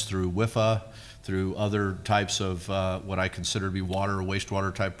programs through WIFA, through other types of what I consider to be water or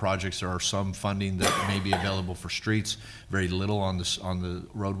wastewater type projects. There are some funding that may be available for streets, very little on the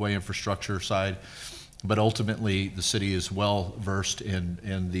roadway infrastructure side. But ultimately, the city is well versed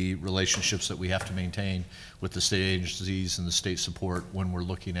in the relationships that we have to maintain with the state agencies and the state support when we're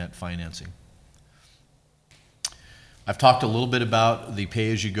looking at financing. I've talked a little bit about the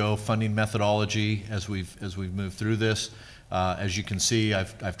pay-as-you-go funding methodology as we've moved through this. As you can see,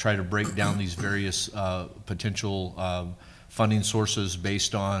 I've tried to break down these various potential funding sources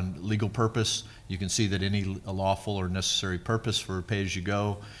based on legal purpose. You can see that any lawful or necessary purpose for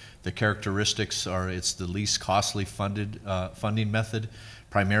pay-as-you-go. The characteristics are it's the least costly funding method,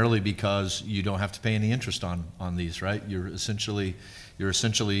 primarily because you don't have to pay any interest on these, right? You're essentially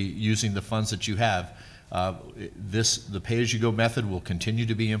using the funds that you have. The pay-as-you-go method will continue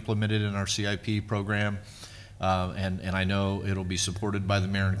to be implemented in our CIP program, and I know it'll be supported by the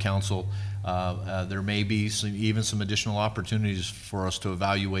mayor and council. There may be even some additional opportunities for us to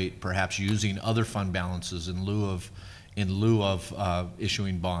evaluate perhaps using other fund balances in lieu of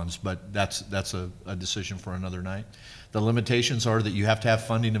issuing bonds, but that's a decision for another night. The limitations are that you have to have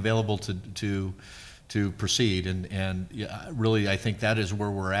funding available to proceed, and really I think that is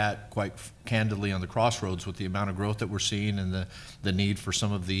where we're at quite candidly on the crossroads with the amount of growth that we're seeing and the need for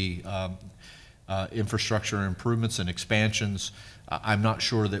some of the infrastructure improvements and expansions. I'm not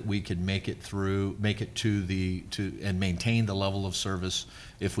sure that we could make it to and maintain the level of service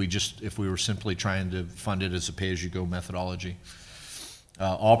if we were simply trying to fund it as a pay-as-you-go methodology.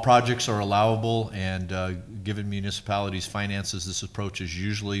 All projects are allowable, and given municipalities' finances, this approach is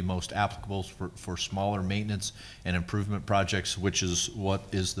usually most applicable for smaller maintenance and improvement projects, which is what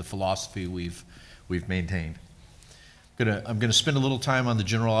is the philosophy we've maintained. I'm going to spend a little time on the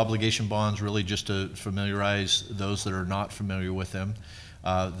general obligation bonds, really just to familiarize those that are not familiar with them.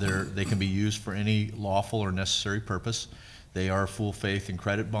 They can be used for any lawful or necessary purpose. They are full faith and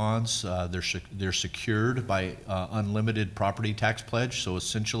credit bonds. They're secured by unlimited property tax pledge. So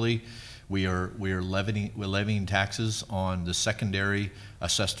essentially, we are levying taxes on the secondary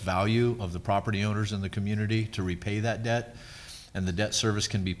assessed value of the property owners in the community to repay that debt. And the debt service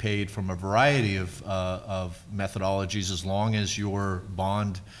can be paid from a variety of methodologies as long as your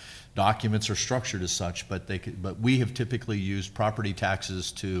bond documents are structured as such. But we have typically used property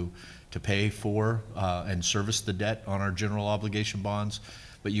taxes to pay for and service the debt on our general obligation bonds.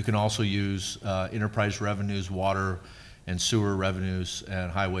 But you can also use enterprise revenues, water and sewer revenues,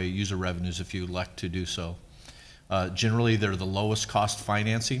 and highway user revenues if you elect to do so. Generally, they're the lowest cost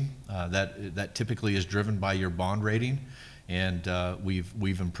financing. That typically is driven by your bond rating. And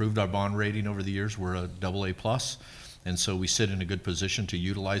we've improved our bond rating over the years. We're a AA+, and so we sit in a good position to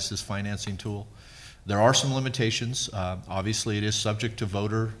utilize this financing tool. There are some limitations. Obviously, it is subject to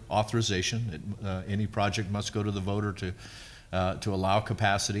voter authorization. Any project must go to the voter to allow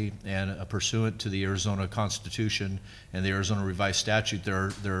capacity, and pursuant to the Arizona Constitution and the Arizona Revised Statute,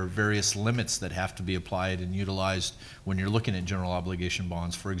 there are various limits that have to be applied and utilized when you're looking at general obligation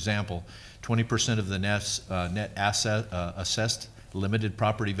bonds. For example, 20% of the net asset assessed limited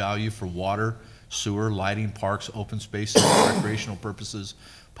property value for water, sewer, lighting, parks, open spaces, recreational purposes,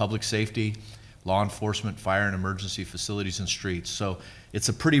 public safety, law enforcement, fire and emergency facilities, and streets. So it's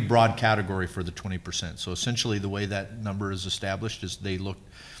a pretty broad category for the 20%. So essentially the way that number is established is they look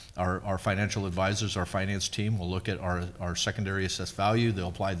our financial advisors, our finance team will look at our secondary assessed value. They'll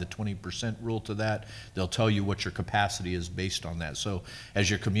apply the 20% rule to that. They'll tell you what your capacity is based on that. So as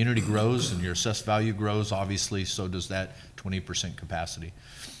your community grows and your assessed value grows, obviously, so does that 20% capacity.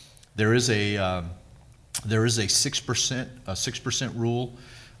 There is a 6% rule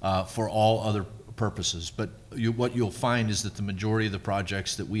for all other purposes, but what you'll find is that the majority of the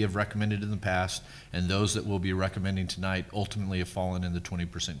projects that we have recommended in the past and those that we'll be recommending tonight ultimately have fallen in the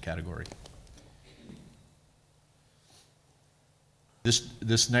 20% category.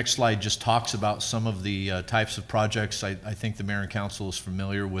 This next slide just talks about some of the types of projects. I think the mayor and council is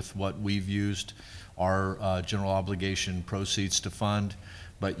familiar with what we've used our general obligation proceeds to fund,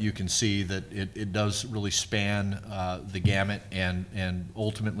 but you can see that it does really span the gamut and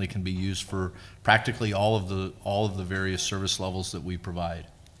ultimately can be used for practically all of the various service levels that we provide.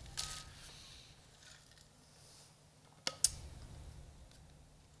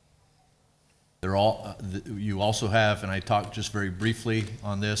 They're all, you also have, and I talked just very briefly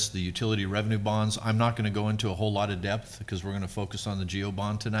on this, the utility revenue bonds. I'm not going to go into a whole lot of depth because we're going to focus on the GEO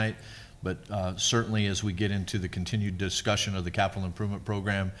bond tonight. But certainly as we get into the continued discussion of the capital improvement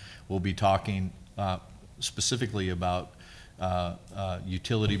program, we'll be talking specifically about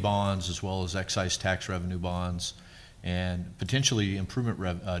utility bonds as well as excise tax revenue bonds and potentially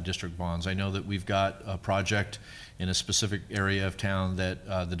improvement district bonds. I know that we've got a project in a specific area of town that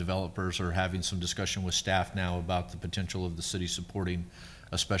the developers are having some discussion with staff now about the potential of the city supporting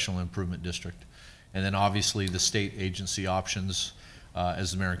a special improvement district. And then obviously the state agency options.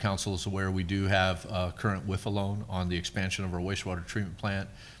 As the mayor and council is aware, we do have a current WIFA loan on the expansion of our wastewater treatment plant,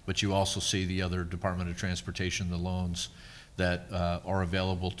 but you also see the other Department of Transportation, the loans that are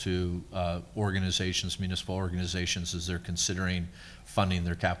available to organizations, municipal organizations, as they're considering funding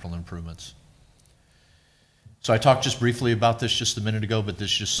their capital improvements. So I talked just briefly about this just a minute ago, but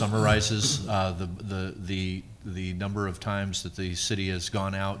this just summarizes the number of times that the city has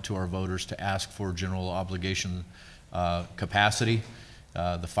gone out to our voters to ask for general obligation capacity.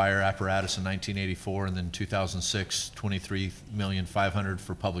 The fire apparatus in 1984, and then 2006, $23,500,000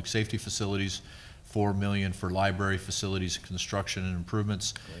 for public safety facilities, $4 million for library facilities, construction and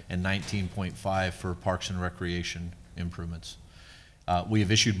improvements, and $19.5 for parks and recreation improvements. We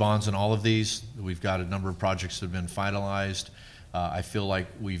have issued bonds on all of these. We've got a number of projects that have been finalized. I feel like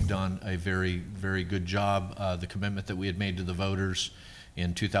we've done a very, very good job. The commitment that we had made to the voters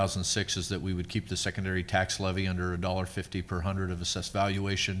in 2006 is that we would keep the secondary tax levy under $1.50 per hundred of assessed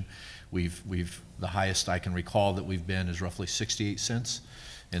valuation. The highest I can recall that we've been is roughly 68 cents.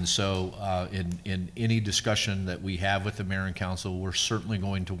 And so in any discussion that we have with the mayor and council, we're certainly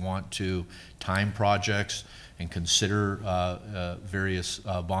going to want to time projects and consider various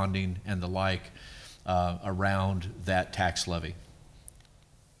bonding and the like around that tax levy.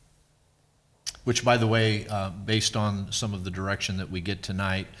 Which, by the way, based on some of the direction that we get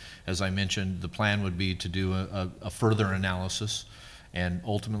tonight, as I mentioned, the plan would be to do a further analysis and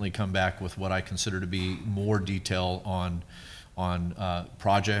ultimately come back with what I consider to be more detail on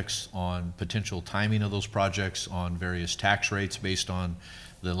projects, on potential timing of those projects, on various tax rates based on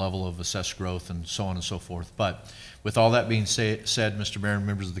the level of assessed growth and so on and so forth. But with all that being said, Mr. Mayor and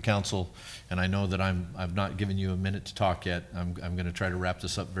members of the council, and I know that I've not given you a minute to talk yet, I'm going to try to wrap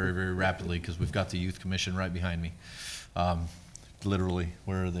this up very, very rapidly because we've got the Youth Commission right behind me. Literally,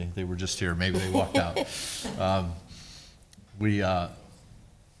 where are they? They were just here. Maybe they walked out.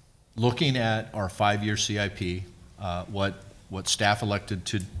 Looking at our 5-year CIP, what staff elected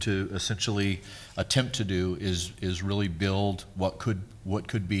to essentially attempt to do is really build what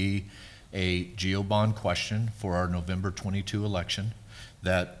could be a GEO bond question for our November 22 election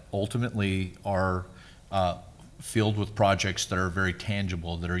that ultimately are filled with projects that are very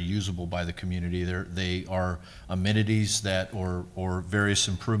tangible, that are usable by the community. They are amenities that or various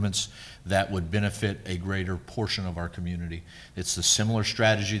improvements that would benefit a greater portion of our community. It's the similar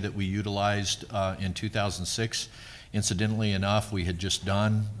strategy that we utilized in 2006. Incidentally enough, we had just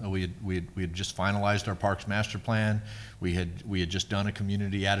finalized our Parks Master Plan. We had just done a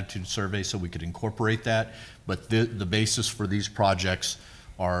community attitude survey so we could incorporate that. But the basis for these projects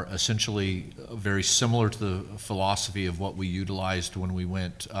are essentially very similar to the philosophy of what we utilized when we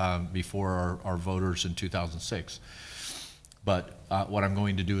went before our voters in 2006. But what I'm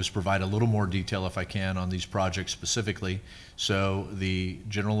going to do is provide a little more detail, if I can, on these projects specifically. So the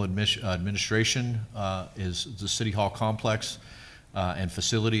general administration is the City Hall complex and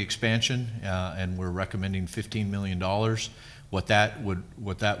facility expansion, and we're recommending $15 million. What that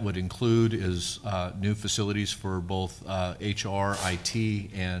would include is new facilities for both HR,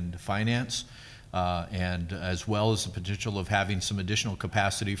 IT, and finance. and as well as the potential of having some additional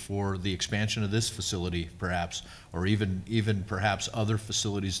capacity for the expansion of this facility perhaps, or even perhaps other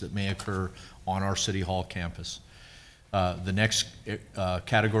facilities that may occur on our City Hall campus. The next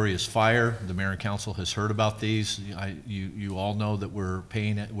category is fire. The mayor and council has heard about these. You all know that we're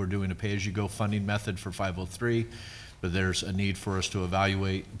doing a pay-as-you-go funding method for 503, but there's a need for us to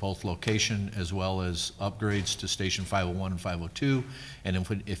evaluate both location as well as upgrades to Station 501 and 502.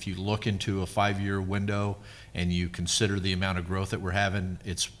 And if you look into a 5-year window and you consider the amount of growth that we're having,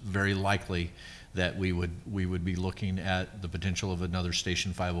 it's very likely that we would be looking at the potential of another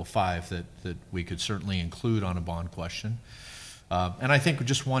Station 505 that we could certainly include on a bond question. And I think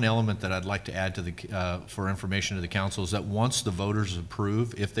just one element that I'd like to add to for information to the council is that once the voters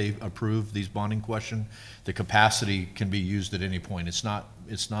approve, if they approve these bonding question, the capacity can be used at any point.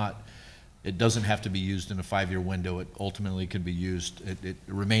 It doesn't have to be used in a 5-year window. It ultimately can be used. It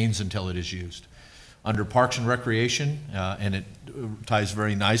remains until it is used. Under Parks and Recreation, and it ties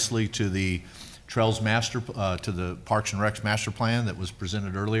very nicely to the Trails to the Parks and Recs master plan that was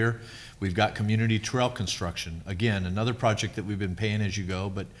presented earlier. We've got community trail construction. Again, another project that we've been paying as you go,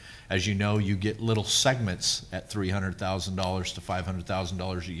 but as you know, you get little segments at $300,000 to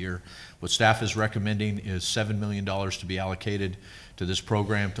 $500,000 a year. What staff is recommending is $7 million to be allocated to this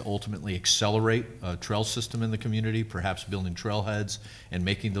program to ultimately accelerate a trail system in the community, perhaps building trailheads and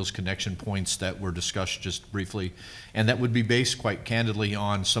making those connection points that were discussed just briefly. And that would be based quite candidly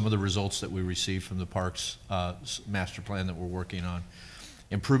on some of the results that we received from the Parks master plan that we're working on.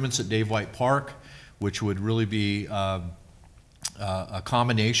 Improvements at Dave White Park, which would really be a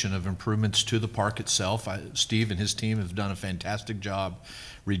combination of improvements to the park itself. Steve and his team have done a fantastic job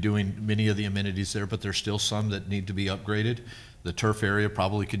redoing many of the amenities there, but there's still some that need to be upgraded. The turf area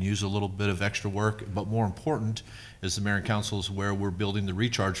probably can use a little bit of extra work, but more important, as the mayor and council is aware, we're building the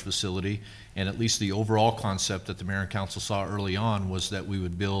recharge facility, and at least the overall concept that the mayor and council saw early on was that we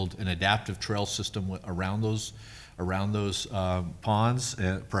would build an adaptive trail system around those ponds,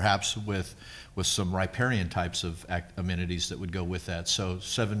 perhaps with some riparian types of amenities that would go with that. So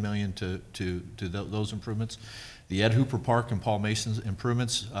 $7 million to those improvements. The Ed Hooper Park and Paul Mason's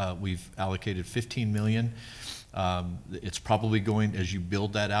improvements, we've allocated $15 million. It's probably going, as you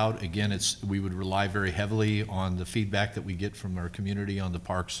build that out, again, we would rely very heavily on the feedback that we get from our community on the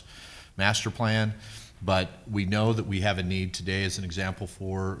parks master plan, but we know that we have a need today, as an example,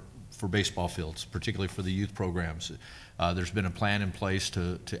 for baseball fields, particularly for the youth programs. There's been a plan in place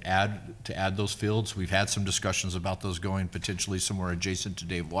to add those fields. We've had some discussions about those going potentially somewhere adjacent to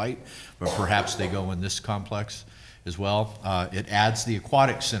Dave White, but perhaps they go in this complex as well. It adds the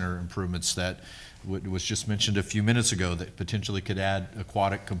aquatic center improvements that was just mentioned a few minutes ago that potentially could add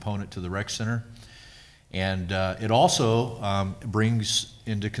aquatic component to the rec center. And it also brings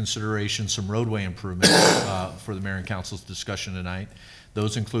into consideration some roadway improvements for the mayor and council's discussion tonight.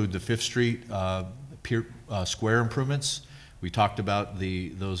 Those include the 5th Street Square improvements. We talked about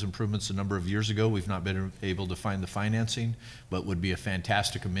those improvements a number of years ago. We've not been able to find the financing, but would be a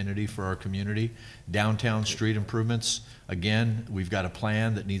fantastic amenity for our community. Downtown street improvements, again, we've got a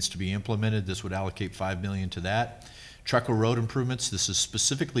plan that needs to be implemented. This would allocate $5 million to that. Treco Road improvements, this is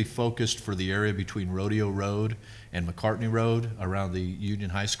specifically focused for the area between Rodeo Road and McCartney Road around the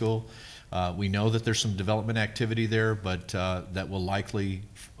Union High School. We know that there's some development activity there, but that will likely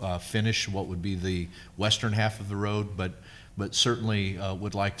finish what would be the western half of the road, but certainly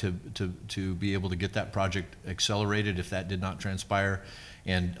would like to be able to get that project accelerated if that did not transpire,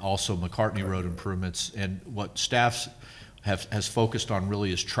 and also McCartney Road improvements. And what staff has focused on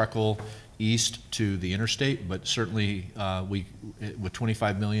really is Treco east to the interstate, but certainly with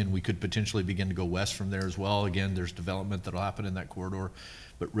 $25 million, we could potentially begin to go west from there as well. Again, there's development that'll happen in that corridor,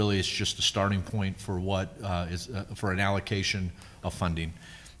 but really it's just a starting point for what is for an allocation of funding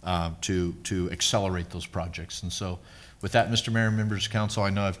to accelerate those projects. And so with that, Mr. Mayor and members of council, I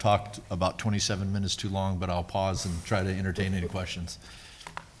know I've talked about 27 minutes too long, but I'll pause and try to entertain any questions.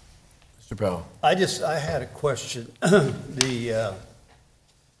 Mr. Powell. I had a question.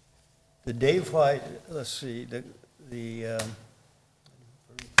 The Dave White, let's see, those are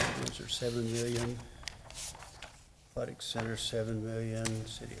 $7 million. Aquatic Center, $7 million.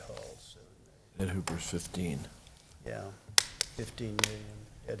 City Hall, $7 million. Ed Hooper's 15. Yeah, $15 million.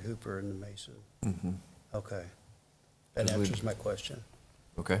 Ed Hooper and the Mason. Mm-hmm. Okay. That answers my question.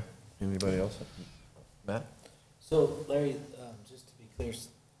 Okay. Anybody else? Matt? So Larry, just to be clear,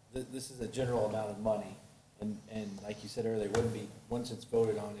 this is a general amount of money, and like you said earlier, it wouldn't be, once it's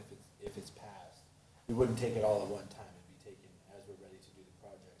voted on, if it's passed, we wouldn't take it all at one time. It'd be taken as we're ready to do the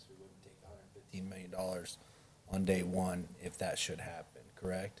projects. We wouldn't take $115 million on day one if that should happen,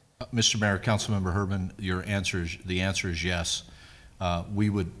 correct? Mr. Mayor, Councilmember Herman, the answer is yes. We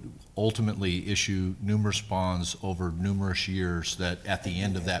would ultimately issue numerous bonds over numerous years that at the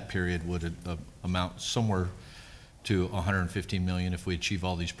end of that period would amount somewhere to 115 million if we achieve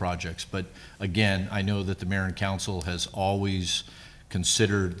all these projects. But again, I know that the mayor and council has always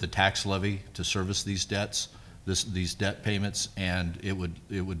considered the tax levy to service these debts, these debt payments, and it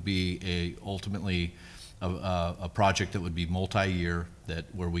would be ultimately a project that would be multi-year,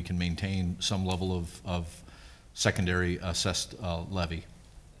 where we can maintain some level of secondary assessed levy.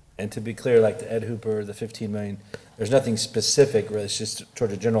 And to be clear, like the Ed Hooper, the 15 million, there's nothing specific, really, it's just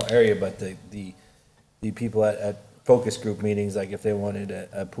toward a general area, but the people at focus group meetings, like if they wanted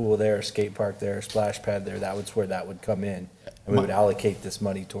a pool there, a skate park there, a splash pad there, that's where that would come in. And we would allocate this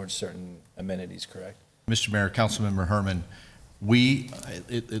money towards certain amenities, correct? Mr. Mayor, Councilmember Herman,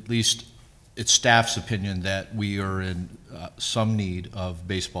 at least it's staff's opinion that we are in some need of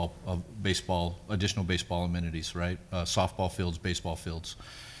additional baseball amenities, right? Softball fields, baseball fields,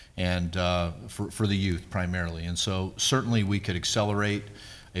 and for the youth primarily. And so certainly we could accelerate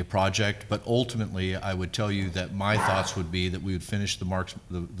a project, but ultimately I would tell you that my thoughts would be that we would finish the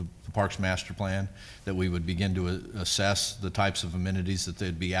Parks Master Plan, that we would begin to assess the types of amenities that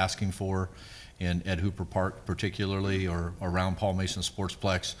they'd be asking for in Ed Hooper Park particularly, or around Paul Mason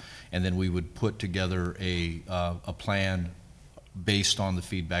Sportsplex, and then we would put together a plan based on the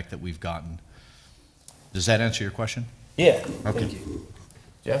feedback that we've gotten. Does that answer your question? Yeah, Okay. thank you.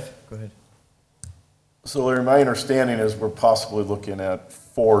 Jeff, go ahead. So Larry, my understanding is we're possibly looking at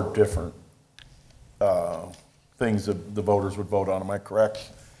 4 different things that the voters would vote on. Am I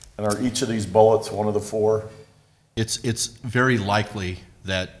correct? And are each of these bullets one of the 4? It's very likely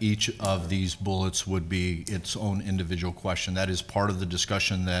that each of these bullets would be its own individual question. That is part of the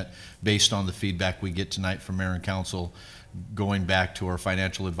discussion that, based on the feedback we get tonight from mayor and council, going back to our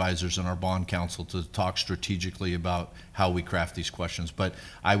financial advisors and our bond counsel to talk strategically about how we craft these questions. But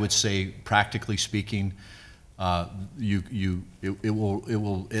I would say, practically speaking, it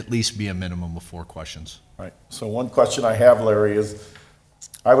will at least be a minimum of 4 questions. Right. So one question I have, Larry, is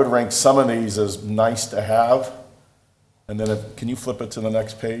I would rank some of these as nice to have. And then can you flip it to the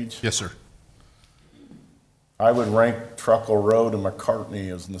next page? Yes, sir. I would rank Truckle Road and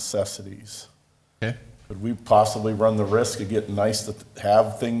McCartney as necessities. Okay. Could we possibly run the risk of getting nice to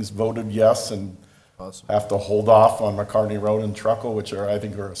have things voted yes and have to hold off on McCartney Road and Truckle, which I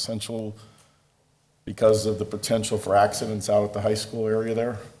think are essential because of the potential for accidents out at the high school area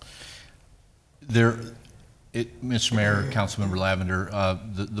there? Mr. Mayor, Councilmember Lavender,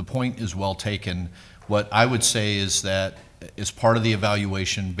 the point is well taken. What I would say is that as part of the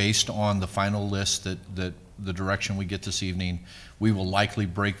evaluation, based on the final list that the direction we get this evening, we will likely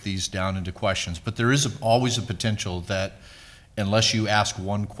break these down into questions. But there is always a potential that unless you ask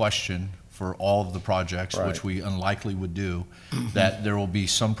one question for all of the projects, right, which we unlikely would do, that there will be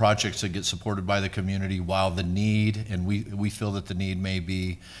some projects that get supported by the community while the need, and we feel that the need may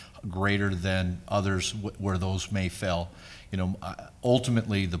be greater than others where those may fail. You know,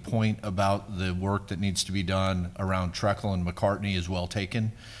 ultimately, the point about the work that needs to be done around Treckle and McCartney is well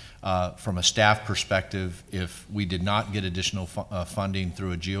taken. From a staff perspective, if we did not get additional funding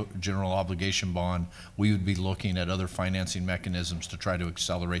through a general obligation bond, we would be looking at other financing mechanisms to try to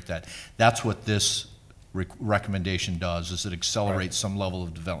accelerate that. That's what this recommendation does, is it accelerates some level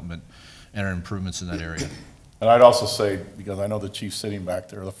of development and improvements in that area. And I'd also say, because I know the chief's sitting back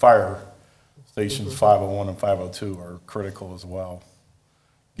there, the fire stations 501 and 502 are critical as well,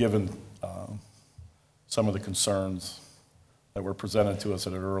 given some of the concerns that were presented to us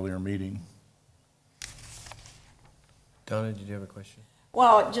at an earlier meeting. Donna, did you have a question?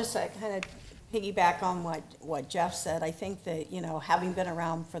 Well, just to kind of piggyback on what Jeff said, I think that, you know, having been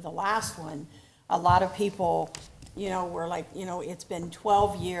around for the last one, a lot of people, you know, were like, you know, it's been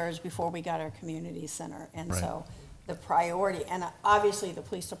 12 years before we got our community center. And Right. so the priority, and obviously the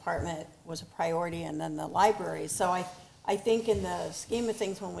police department was a priority, and then the library. So I think in the scheme of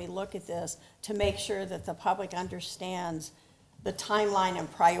things, when we look at this, to make sure that the public understands the timeline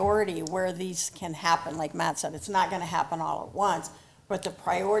and priority where these can happen, like Matt said, it's not going to happen all at once, but the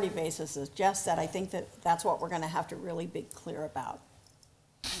priority basis, as Jeff said, I think that's what we're going to have to really be clear about.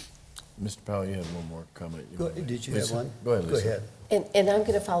 Mr. Powell, you had one more comment. Did you have Lisa? one? Go ahead, Lisa. Go ahead. And I'm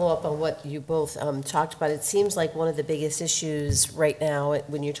going to follow up on what you both talked about. It seems like one of the biggest issues right now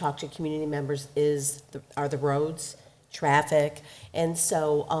when you talk to community members are the roads, traffic. And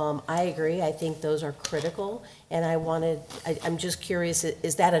so I agree. I think those are critical. And I'm just curious,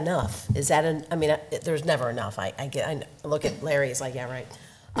 is that enough? I mean, there's never enough. I look at Larry, he's like, yeah, right.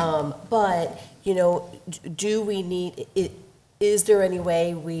 But, you know, do we need it? is there any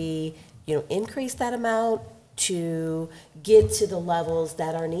way we, increase that amount to get to the levels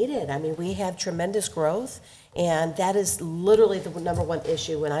that are needed? I mean, we have tremendous growth, and that is literally the number one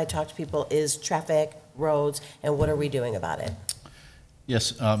issue when I talk to people is traffic, roads, and what are we doing about it?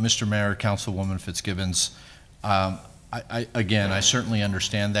 Yes, Mr. Mayor, Councilwoman Fitzgibbons, I certainly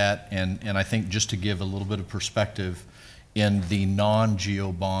understand that, and I think just to give a little bit of perspective, in the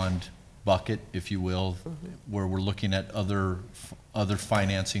non-geo bond bucket, if you will, where we're looking at other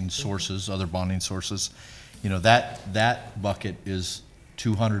financing sources, other bonding sources, that bucket is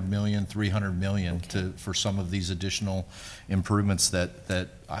 200 million, 300 million for some of these additional improvements that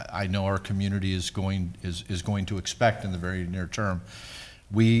I know our community is going to expect in the very near term.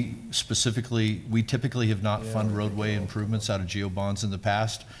 We typically have not funded roadway improvements out of geo bonds in the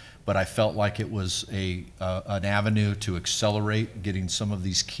past, but I felt like it was an avenue to accelerate getting some of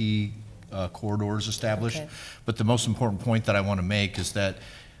these key corridors established. Okay. But the most important point that I want to make is that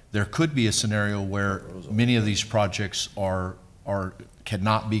there could be a scenario where many of these projects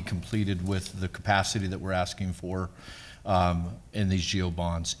cannot be completed with the capacity that we're asking for in these geo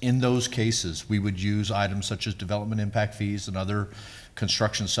bonds. In those cases, we would use items such as development impact fees and other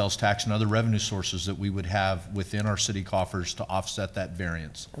construction sales tax and other revenue sources that we would have within our city coffers to offset that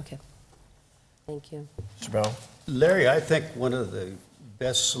variance. Okay. Thank you. Mr. Bell? Larry, I think one of the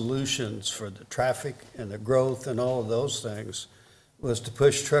best solutions for the traffic and the growth and all of those things was to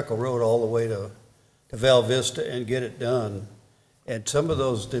push Treckle Road all the way to Val Vista and get it done. And some of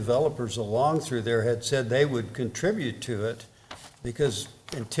those developers along through there had said they would contribute to it because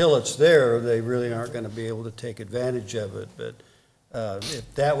until it's there, they really aren't going to be able to take advantage of it. But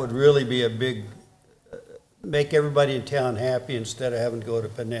if that would really be a big, make everybody in town happy instead of having to go to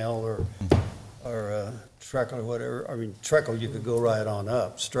Pinnell or Treckle or whatever. I mean, Treckle, you could go right on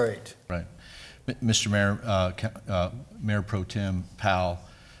up, straight. Right. Mr. Mayor, Mayor Pro Tem Powell,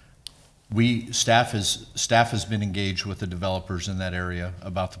 staff has been engaged with the developers in that area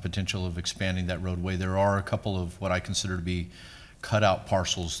about the potential of expanding that roadway. There are a couple of what I consider to be cutout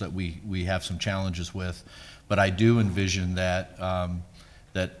parcels that we have some challenges with, but I do envision that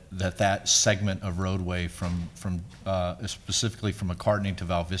that segment of roadway from specifically from McCartney to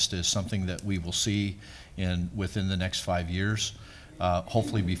Val Vista is something that we will see within the next 5 years,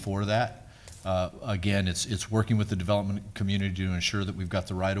 hopefully before that. Again, it's working with the development community to ensure that we've got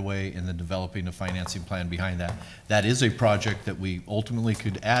the right-of-way and then developing a financing plan behind that. That is a project that we ultimately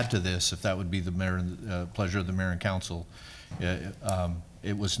could add to this if that would be the pleasure of the mayor and council.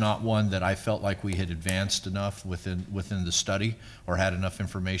 It was not one that I felt like we had advanced enough within the study or had enough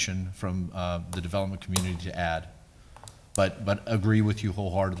information from the development community to add. But agree with you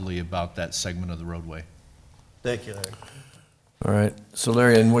wholeheartedly about that segment of the roadway. Thank you, Larry. All right, so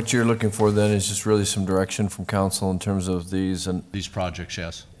Larry, and what you're looking for then is just really some direction from council in terms of these and. These projects,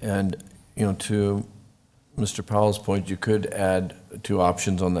 yes. And, to Mr. Powell's point, you could add 2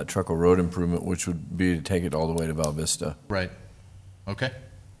 options on that Treckle Road improvement, which would be to take it all the way to Val Vista. Right. Okay.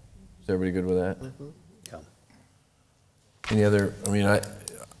 Is everybody good with that? Yeah. Any other,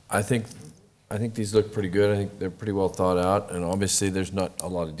 I think these look pretty good. I think they're pretty well thought out, and obviously there's not a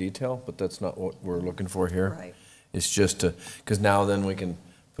lot of detail, but that's not what we're looking for here. Right. It's just because now then we can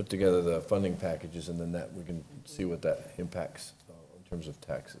put together the funding packages and then we can see what that impacts in terms of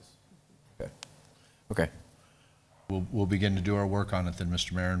taxes. Okay. We'll begin to do our work on it then,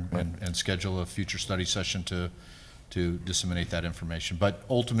 Mr. Mayor, and schedule a future study session to disseminate that information. But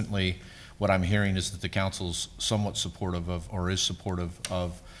ultimately, what I'm hearing is that the council's somewhat supportive of, or is supportive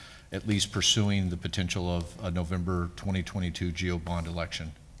of, at least pursuing the potential of a November 2022 geo bond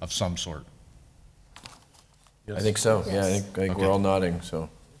election of some sort. I think so. Yeah, I think Okay. we're all nodding, so.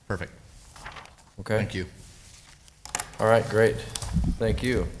 Perfect. Okay. Thank you. All right, great. Thank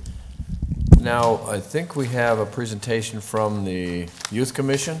you. Now, I think we have a presentation from the Youth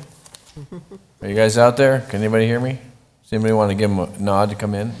Commission. Are you guys out there? Can anybody hear me? Does anybody want to give them a nod to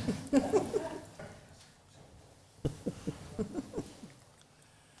come in?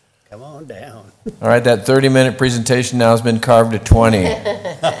 Come on down. All right, that 30-minute presentation now has been carved to 20. Sorry,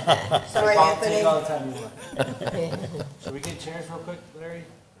 Take Anthony. all the time you want. Should we get chairs real quick, Larry?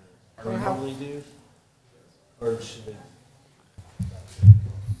 Or we normally do? Or should we?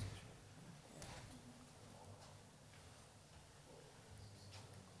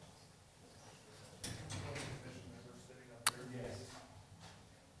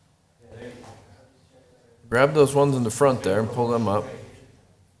 Grab those ones in the front there and pull them up.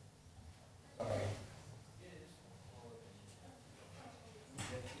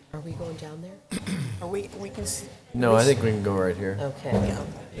 Are we going down there? Or we can, No, I think we can go right here. Okay.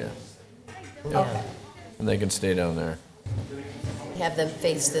 Yeah. Yeah. And they can stay down there. Have them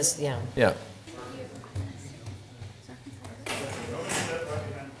face this, yeah. Yeah.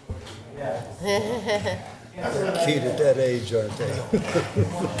 Cute at that age, aren't they?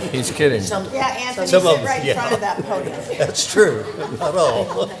 He's kidding. Yeah, Anthony, Some of sit them, right in yeah. front of that podium. That's true, not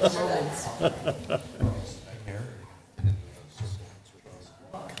all.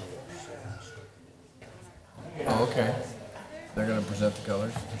 Oh, okay. They're gonna present the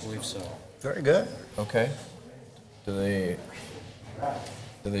colors? Very good. Okay. Did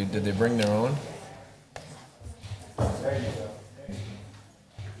they bring their own? Or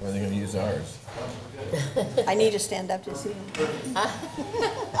are they gonna use ours? I need to stand up to see him.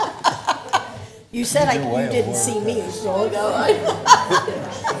 You said you didn't see me, so.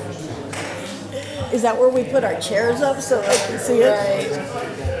 Is that where we put our chairs up so I can see it?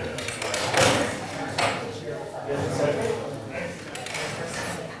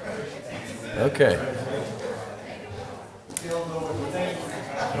 Okay.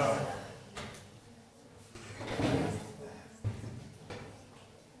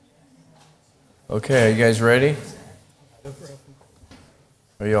 Okay, are you guys ready?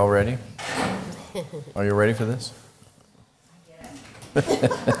 Are you all ready? Are you ready for this?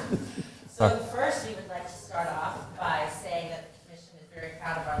 So first, we would like to start off by saying that the commission is very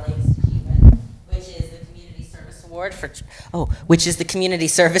proud of our latest achievement, which is the Community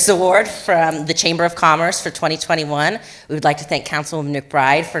Service Award from the Chamber of Commerce for 2021. We would like to thank Councilwoman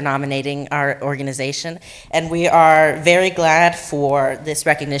McBride for nominating our organization, and we are very glad for this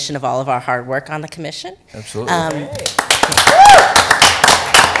recognition of all of our hard work on the commission. Absolutely. And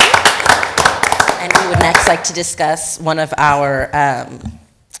we would next like to discuss one of our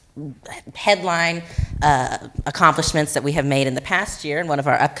headline accomplishments that we have made in the past year and one of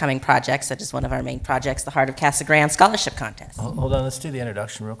our upcoming projects, such as one of our main projects, the Heart of Casa Grande Scholarship Contest. Hold on, let's do the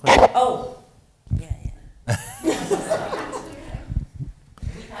introduction real quick. Oh, yeah. We've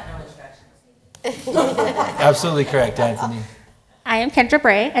had no instructions. Absolutely correct, Anthony. I am Kendra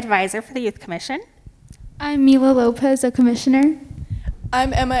Bray, advisor for the Youth Commission. I'm Mila Lopez, a commissioner.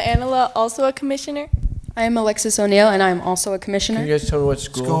 I'm Emma Anila, also a commissioner. I am Alexis O'Neill, and I am also a commissioner. Can you guys tell me what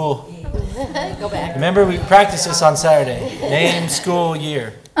school? Go back. Remember, we practiced this on Saturday. Name, school,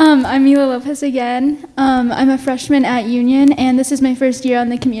 year. I'm Mila Lopez again. I'm a freshman at Union, and this is my first year on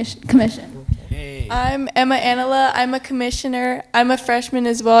the commission. Hey. I'm Emma Anila. I'm a commissioner. I'm a freshman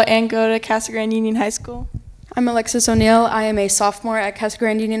as well and go to Casa Grande Union High School. I'm Alexis O'Neill. I am a sophomore at Casa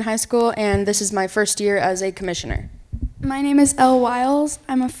Grande Union High School, and this is my first year as a commissioner. My name is Elle Wiles.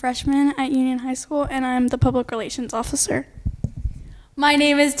 I'm a freshman at Union High School, and I'm the public relations officer. My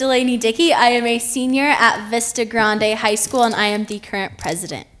name is Delaney Dickey. I am a senior at Vista Grande High School, and I am the current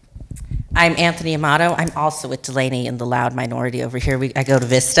president. I'm Anthony Amato. I'm also with Delaney in the loud minority over here. I go to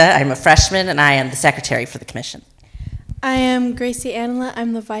Vista. I'm a freshman, and I am the secretary for the commission. I am Gracie Anila.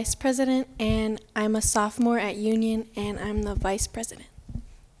 I'm the vice president, and I'm a sophomore at Union, and I'm the vice president.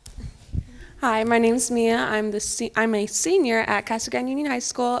 Hi, my name is Mia. I'm a senior at Casa Grande Union High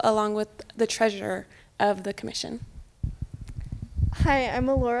School, along with the treasurer of the commission. Hi, I'm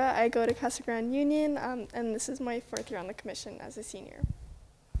Alora. I go to Casa Grande Union, and this is my 4th year on the commission as a senior.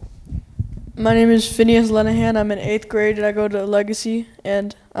 My name is Phineas Lenahan. I'm in 8th grade, and I go to Legacy,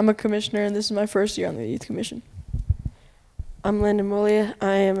 and I'm a commissioner, and this is my first year on the youth commission. I'm Landon Molia.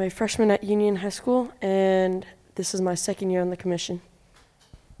 I am a freshman at Union High School, and this is my 2nd year on the commission.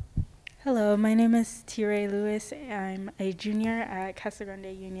 Hello, my name is T-Ray Lewis. I'm a junior at Casa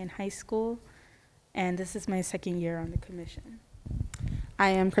Grande Union High School, and this is my 2nd year on the commission. I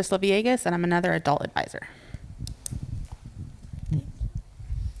am Crystal Villegas, and I'm another adult advisor.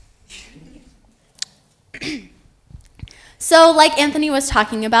 So like Anthony was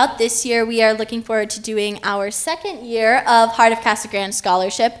talking about, this year we are looking forward to doing our 2nd year of Heart of Casa Grande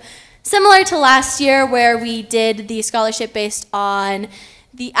Scholarship, similar to last year where we did the scholarship based on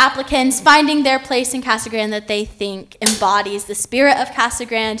the applicants finding their place in Casa Grande that they think embodies the spirit of Casa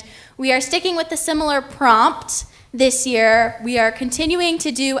Grande. We are sticking with the similar prompt this year. We are continuing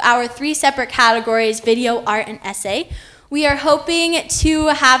to do our 3 separate categories, video, art, and essay. We are hoping to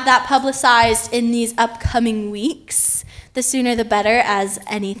have that publicized in these upcoming weeks. The sooner the better, as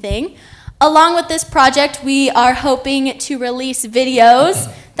anything. Along with this project, we are hoping to release videos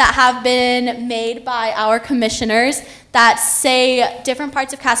that have been made by our commissioners that say different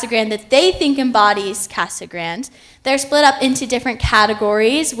parts of Casa Grande that they think embodies Casa Grande. They're split up into different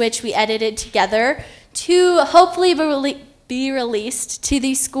categories, which we edited together to hopefully be released to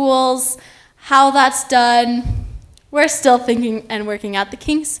these schools. How that's done, we're still thinking and working out the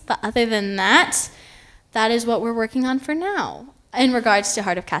kinks, but other than that, that is what we're working on for now in regards to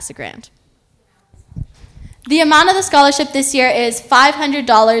Heart of Casa Grande. The amount of the scholarship this year is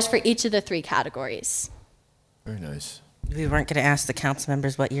 $500 for each of the 3 categories. Very nice. We weren't going to ask the council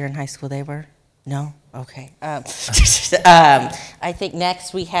members what year in high school they were? No? Okay. I think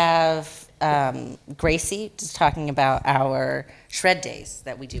next we have Gracie just talking about our shred days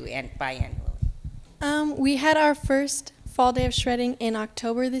that we do biannually. We had our first fall day of shredding in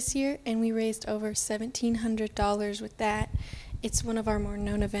October this year, and we raised over $1,700 with that. It's one of our more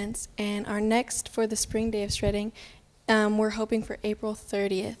known events, and our next for the spring day of shredding, we're hoping for April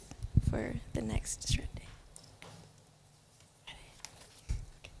 30th for the next shred day.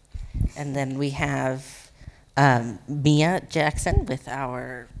 And then we have Mia Jackson with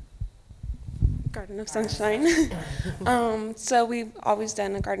our Garden of Sunshine. So we've always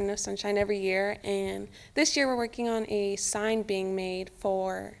done a Garden of Sunshine every year, and this year we're working on a sign being made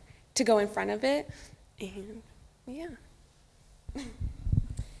to go in front of it, and yeah.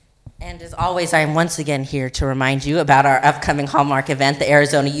 And as always, I am once again here to remind you about our upcoming Hallmark event, the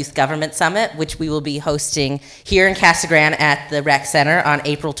Arizona Youth Government Summit, which we will be hosting here in Casa Grande at the Rec Center on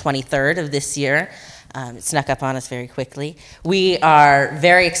April 23rd of this year. It snuck up on us very quickly. We are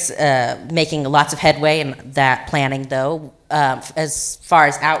making lots of headway in that planning, though. As far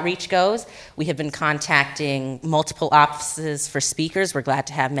as outreach goes, we have been contacting multiple offices for speakers. We're glad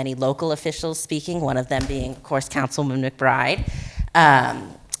to have many local officials speaking, one of them being, of course, Councilwoman McBride.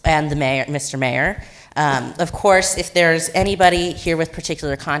 And the mayor, Mr. Mayor. Of course, if there's anybody here with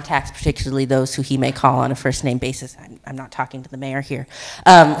particular contacts, particularly those who he may call on a first name basis, I'm not talking to the mayor here,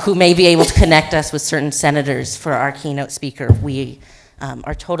 who may be able to connect us with certain senators for our keynote speaker, we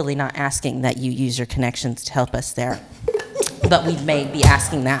are totally not asking that you use your connections to help us there, but we may be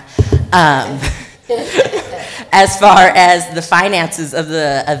asking that. As far as the finances of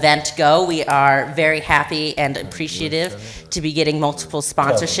the event go, we are very happy and appreciative to be getting multiple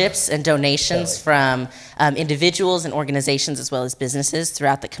sponsorships and donations from individuals and organizations as well as businesses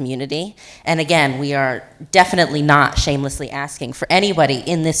throughout the community. And again, we are definitely not shamelessly asking for anybody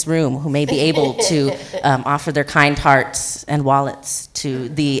in this room who may be able to offer their kind hearts and wallets to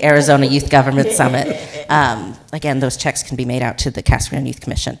the Arizona Youth Government Summit. Again, those checks can be made out to the Casa Grande Youth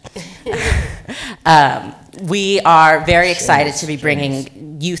Commission. We are very excited to be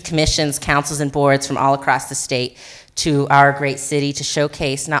bringing youth commissions, councils, and boards from all across the state to our great city to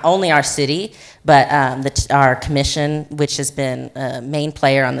showcase not only our city, but our commission, which has been a main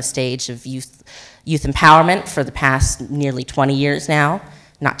player on the stage of youth empowerment for the past nearly 20 years now.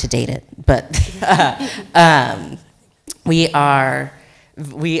 Not to date it, but we are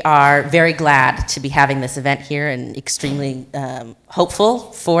very glad to be having this event here and extremely hopeful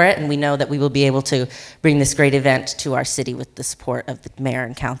for it, and we know that we will be able to bring this great event to our city with the support of the mayor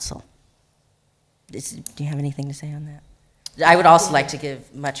and council. Do you have anything to say on that? I would also like to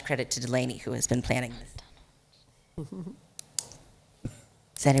give much credit to Delaney, who has been planning this.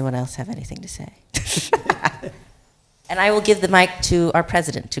 Does anyone else have anything to say? And I will give the mic to our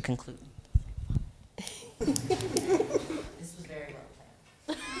president to conclude.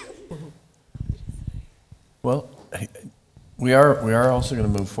 Well, we are also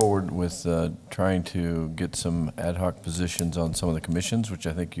going to move forward with trying to get some ad hoc positions on some of the commissions, which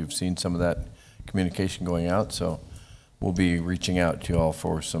I think you've seen some of that communication going out. So we'll be reaching out to you all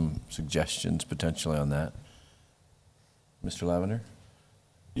for some suggestions potentially on that. Mr. Lavender?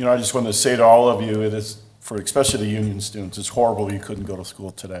 You know, I just wanted to say to all of you, it is, for especially the union students, it's horrible you couldn't go to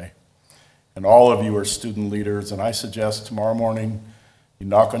school today. And all of you are student leaders, and I suggest tomorrow morning you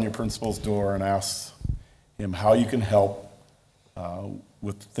knock on your principal's door and ask him how you can help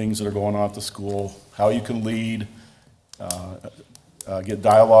with things that are going on at the school, how you can lead, get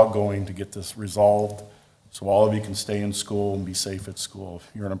dialogue going to get this resolved so all of you can stay in school and be safe at school.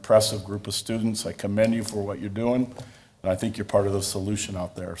 You're an impressive group of students. I commend you for what you're doing, and I think you're part of the solution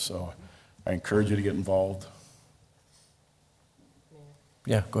out there, so I encourage you to get involved.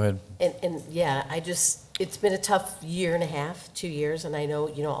 Yeah, go ahead. And yeah, it's been a tough year and a half, 2 years, and I know,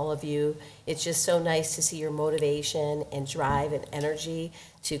 all of you, it's just so nice to see your motivation and drive and energy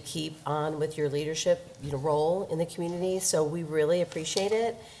to keep on with your leadership, role in the community, so we really appreciate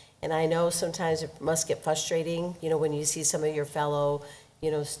it. And I know sometimes it must get frustrating, when you see some of your fellow,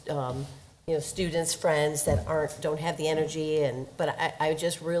 students, friends that don't have the energy, but I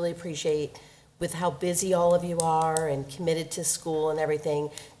just really appreciate with how busy all of you are and committed to school and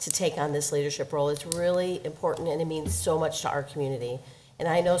everything to take on this leadership role. It's really important and it means so much to our community. And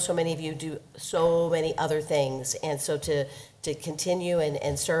I know so many of you do so many other things, and so to continue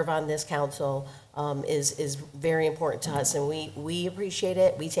and serve on this council is very important to us, and we appreciate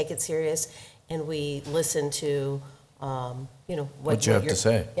it, we take it serious, and we listen to You know. What you have to you're-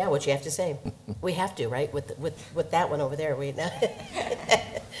 say. Yeah, what you have to say. We have to, right? With that one over there, we,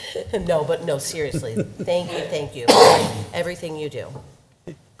 no, seriously. Thank you for everything you do.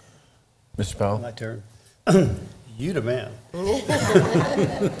 Mr. Powell? My turn. You the man.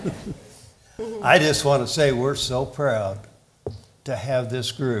 I just want to say we're so proud to have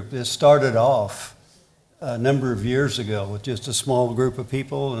this group. This started off a number of years ago with just a small group of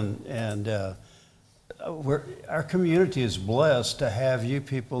people, and our community is blessed to have you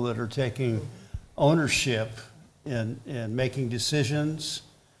people that are taking ownership in making decisions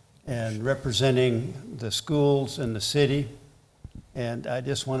and representing the schools and the city. And I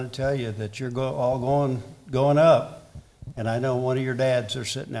just want to tell you that you're all going up. And I know one of your dads are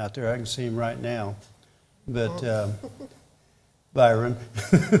sitting out there. I can see him right now. But Byron.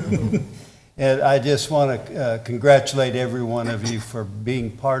 And I just want to congratulate every one of you for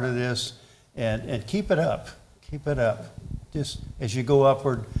being part of this, and keep it up. Keep it up. Just as you go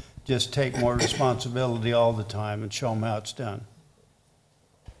upward, just take more responsibility all the time and show them how it's done.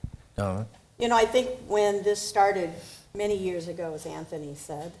 Donna? You know, I think when this started many years ago, as Anthony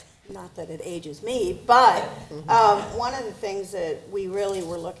said, not that it ages me, but one of the things that we really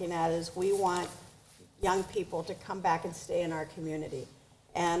were looking at is we want young people to come back and stay in our community.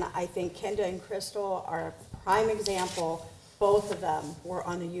 And I think Kenda and Crystal are a prime example. Both of them were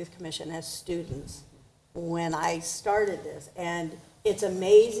on the Youth Commission as students when I started this. And it's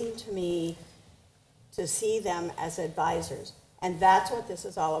amazing to me to see them as advisors. And that's what this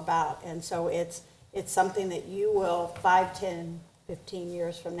is all about. And so it's something that you will 5, 10, 15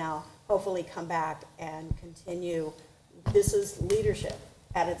 years from now hopefully come back and continue. This is leadership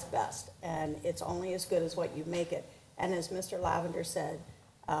at its best, and it's only as good as what you make it. And as Mr. Lavender said,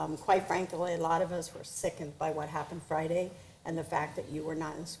 quite frankly, a lot of us were sickened by what happened Friday and the fact that you were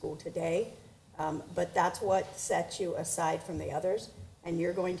not in school today. But that's what sets you aside from the others, and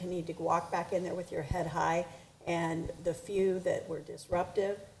you're going to need to walk back in there with your head high. And the few that were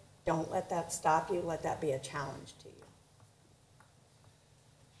disruptive, don't let that stop you. Let that be a challenge to you.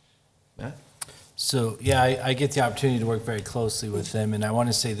 Matt? So, yeah, I get the opportunity to work very closely with them, and I want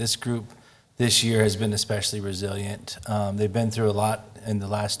to say this group this year has been especially resilient. They've been through a lot in the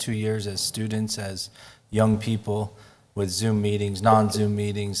last 2 years as students, as young people, with Zoom meetings, non-Zoom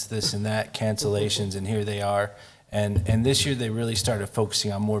meetings, this and that, cancellations, and here they are. And this year they really started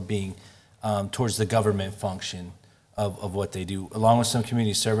focusing on more being towards the government function of what they do, along with some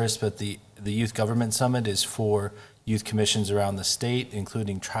community service. But the Youth Government Summit is for youth commissions around the state,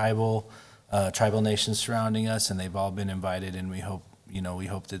 including tribal nations surrounding us, and they've all been invited, and we hope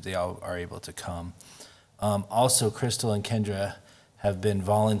that they all are able to come. Also, Crystal and Kendra have been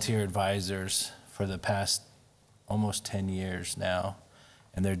volunteer advisors for the past almost 10 years now,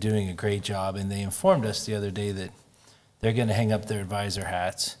 and they're doing a great job. And they informed us the other day that they're going to hang up their advisor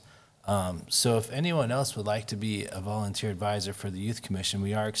hats. So if anyone else would like to be a volunteer advisor for the Youth Commission,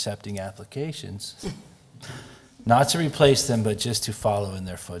 we are accepting applications. Not to replace them, but just to follow in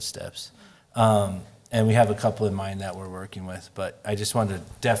their footsteps. And we have a couple in mind that we're working with, but I just wanted to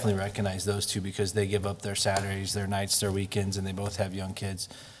definitely recognize those two because they give up their Saturdays, their nights, their weekends, and they both have young kids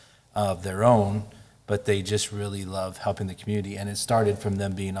of their own, but they just really love helping the community, and it started from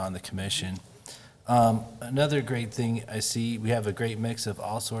them being on the commission. Another great thing I see, we have a great mix of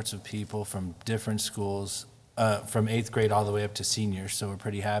all sorts of people from different schools, from 8th grade all the way up to seniors, so we're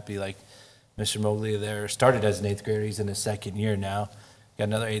pretty happy. Like Mr. Moglia there started as an 8th grader, he's in his 2nd year now. Got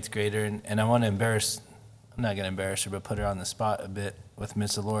another 8th grader, and I want to I'm not going to embarrass her, but put her on the spot a bit with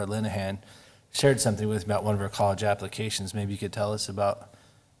Miss Laura Linehan. Shared something with me about one of her college applications. Maybe you could tell us about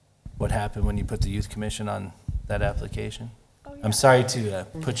what happened when you put the Youth Commission on that application. Oh, yeah. I'm sorry to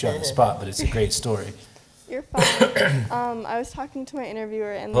put you on the spot, but it's a great story. You're fine. I was talking to my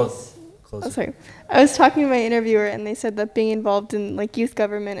interviewer, and I was talking to my interviewer, and they said that being involved in like youth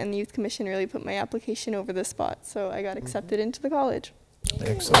government and the Youth Commission really put my application over the spot. So I got accepted into the college.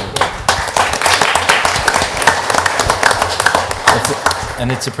 Excellent.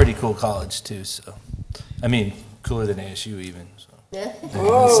 And it's a pretty cool college too. So, I mean, cooler than ASU even. So,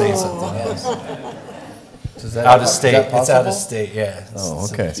 say something else. Is that, out of state. Is that it's out of state. Yeah. Oh,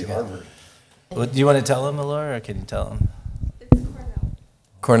 okay. Well, do you want to tell them, Laura, or can you tell them? It's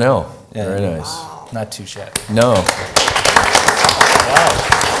Cornell. Yeah. Very nice. Wow. Not too shabby. No. Wow.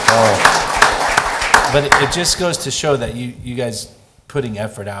 Oh. But it just goes to show that you guys putting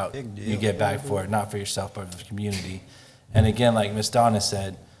effort out, you get back for it, not for yourself, but for the community. And again, like Ms. Donna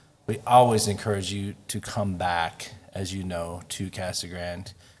said, we always encourage you to come back, as you know, to Casa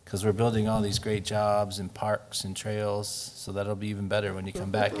Grande. because we're building all these great jobs and parks and trails, so that'll be even better when you come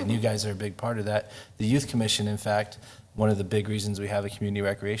back. And you guys are a big part of that. The Youth Commission, in fact, one of the big reasons we have a community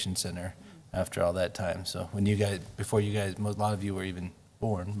recreation center after all that time. So when you guys, before you guys, a lot of you were even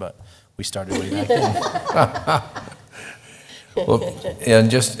born, but we started way back then. Well,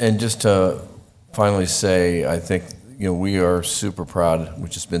 and just to finally say, I think, we are super proud,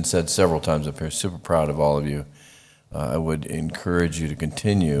 which has been said several times up here, super proud of all of you. I would encourage you to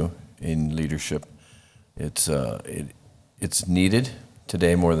continue in leadership. It's needed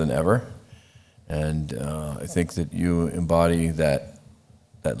today more than ever, and I think that you embody that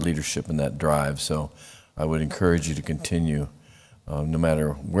leadership and that drive. So I would encourage you to continue, no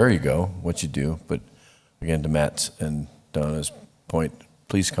matter where you go, what you do. But again, to Matt's and Donna's point,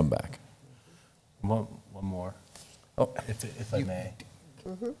 please come back. One more, if I may.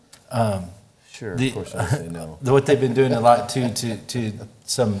 Sure, of course I say no. What they've been doing a lot to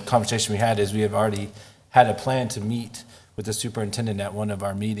some conversation we had is we have already had a plan to meet with the superintendent at one of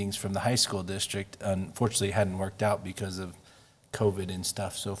our meetings from the high school district. Unfortunately, it hadn't worked out because of COVID and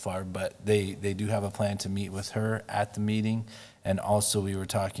stuff so far, but they do have a plan to meet with her at the meeting. And also we were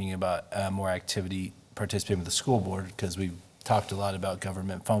talking about more activity participating with the school board, because we've talked a lot about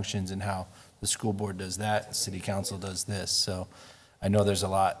government functions and how the school board does that, city council does this. So I know there's a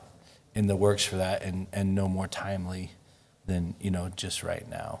lot in the works for that, and no more timely than, just right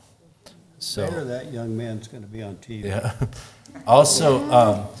now. So Later, that young man's going to be on TV. yeah. Also,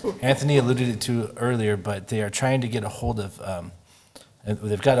 Anthony alluded it to earlier, but they are trying to get a hold of,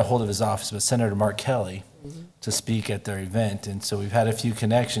 they've got a hold of his office, but Senator Mark Kelly to speak at their event. And so we've had a few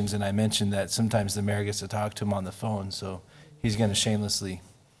connections, and I mentioned that sometimes the mayor gets to talk to him on the phone, so he's going to shamelessly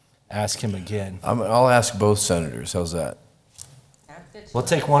ask him again. I'll ask both senators. How's that? We'll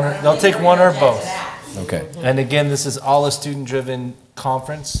take one, they'll take one or both. Okay. And again, this is all a student-driven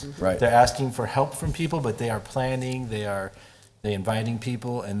conference. Right. They're asking for help from people, but they are planning, they're inviting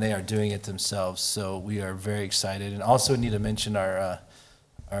people, and they are doing it themselves. So we are very excited. And also need to mention our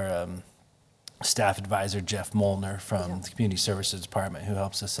staff advisor, Jeff Molnar from the Community Services Department, who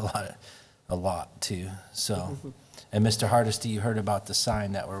helps us a lot too. So, and Mr. Hardesty, you heard about the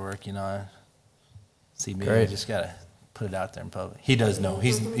sign that we're working on. See, maybe I Great. just gotta put it out there in public. He does know.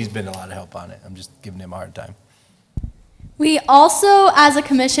 He's been a lot of help on it. I'm just giving him a hard time. We also, as a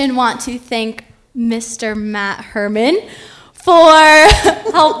commission, want to thank Mr. Matt Herman for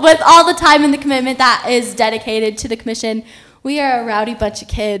help with all the time and the commitment that is dedicated to the commission. We are a rowdy bunch of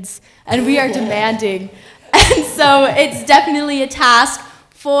kids, and we are demanding. And so it's definitely a task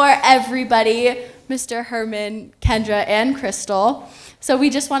for everybody, Mr. Herman, Kendra, and Crystal. So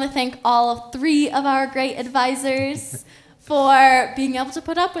we just want to thank all 3 of our great advisors for being able to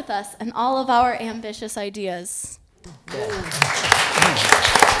put up with us and all of our ambitious ideas.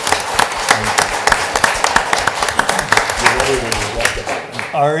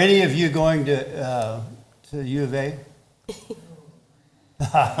 Are any of you going to U of A?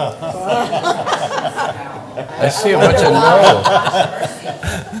 I see a bunch of no.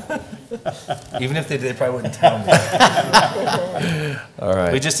 Even if they did, they probably wouldn't tell me. All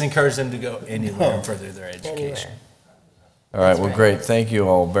right. We just encourage them to go anywhere and further their education. All right, well, great. Thank you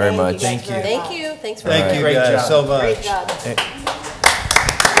all very much. Thank you. Thank you. Thanks for Thank you Great guys job. so much. Great job.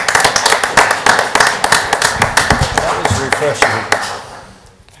 That was refreshing.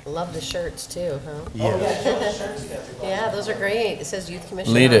 Love the shirts too, huh? Yeah. Yeah, those are great. It says Youth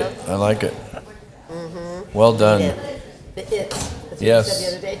Commission. Lead on it. them. I like it. Mhm. Well done. It. The it. That's what Yes. you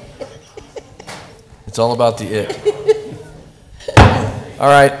said the other day. It's all about the it. All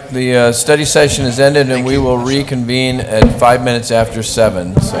right, the study session is ended, and we will reconvene at 5 minutes after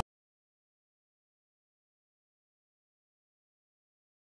 7. So.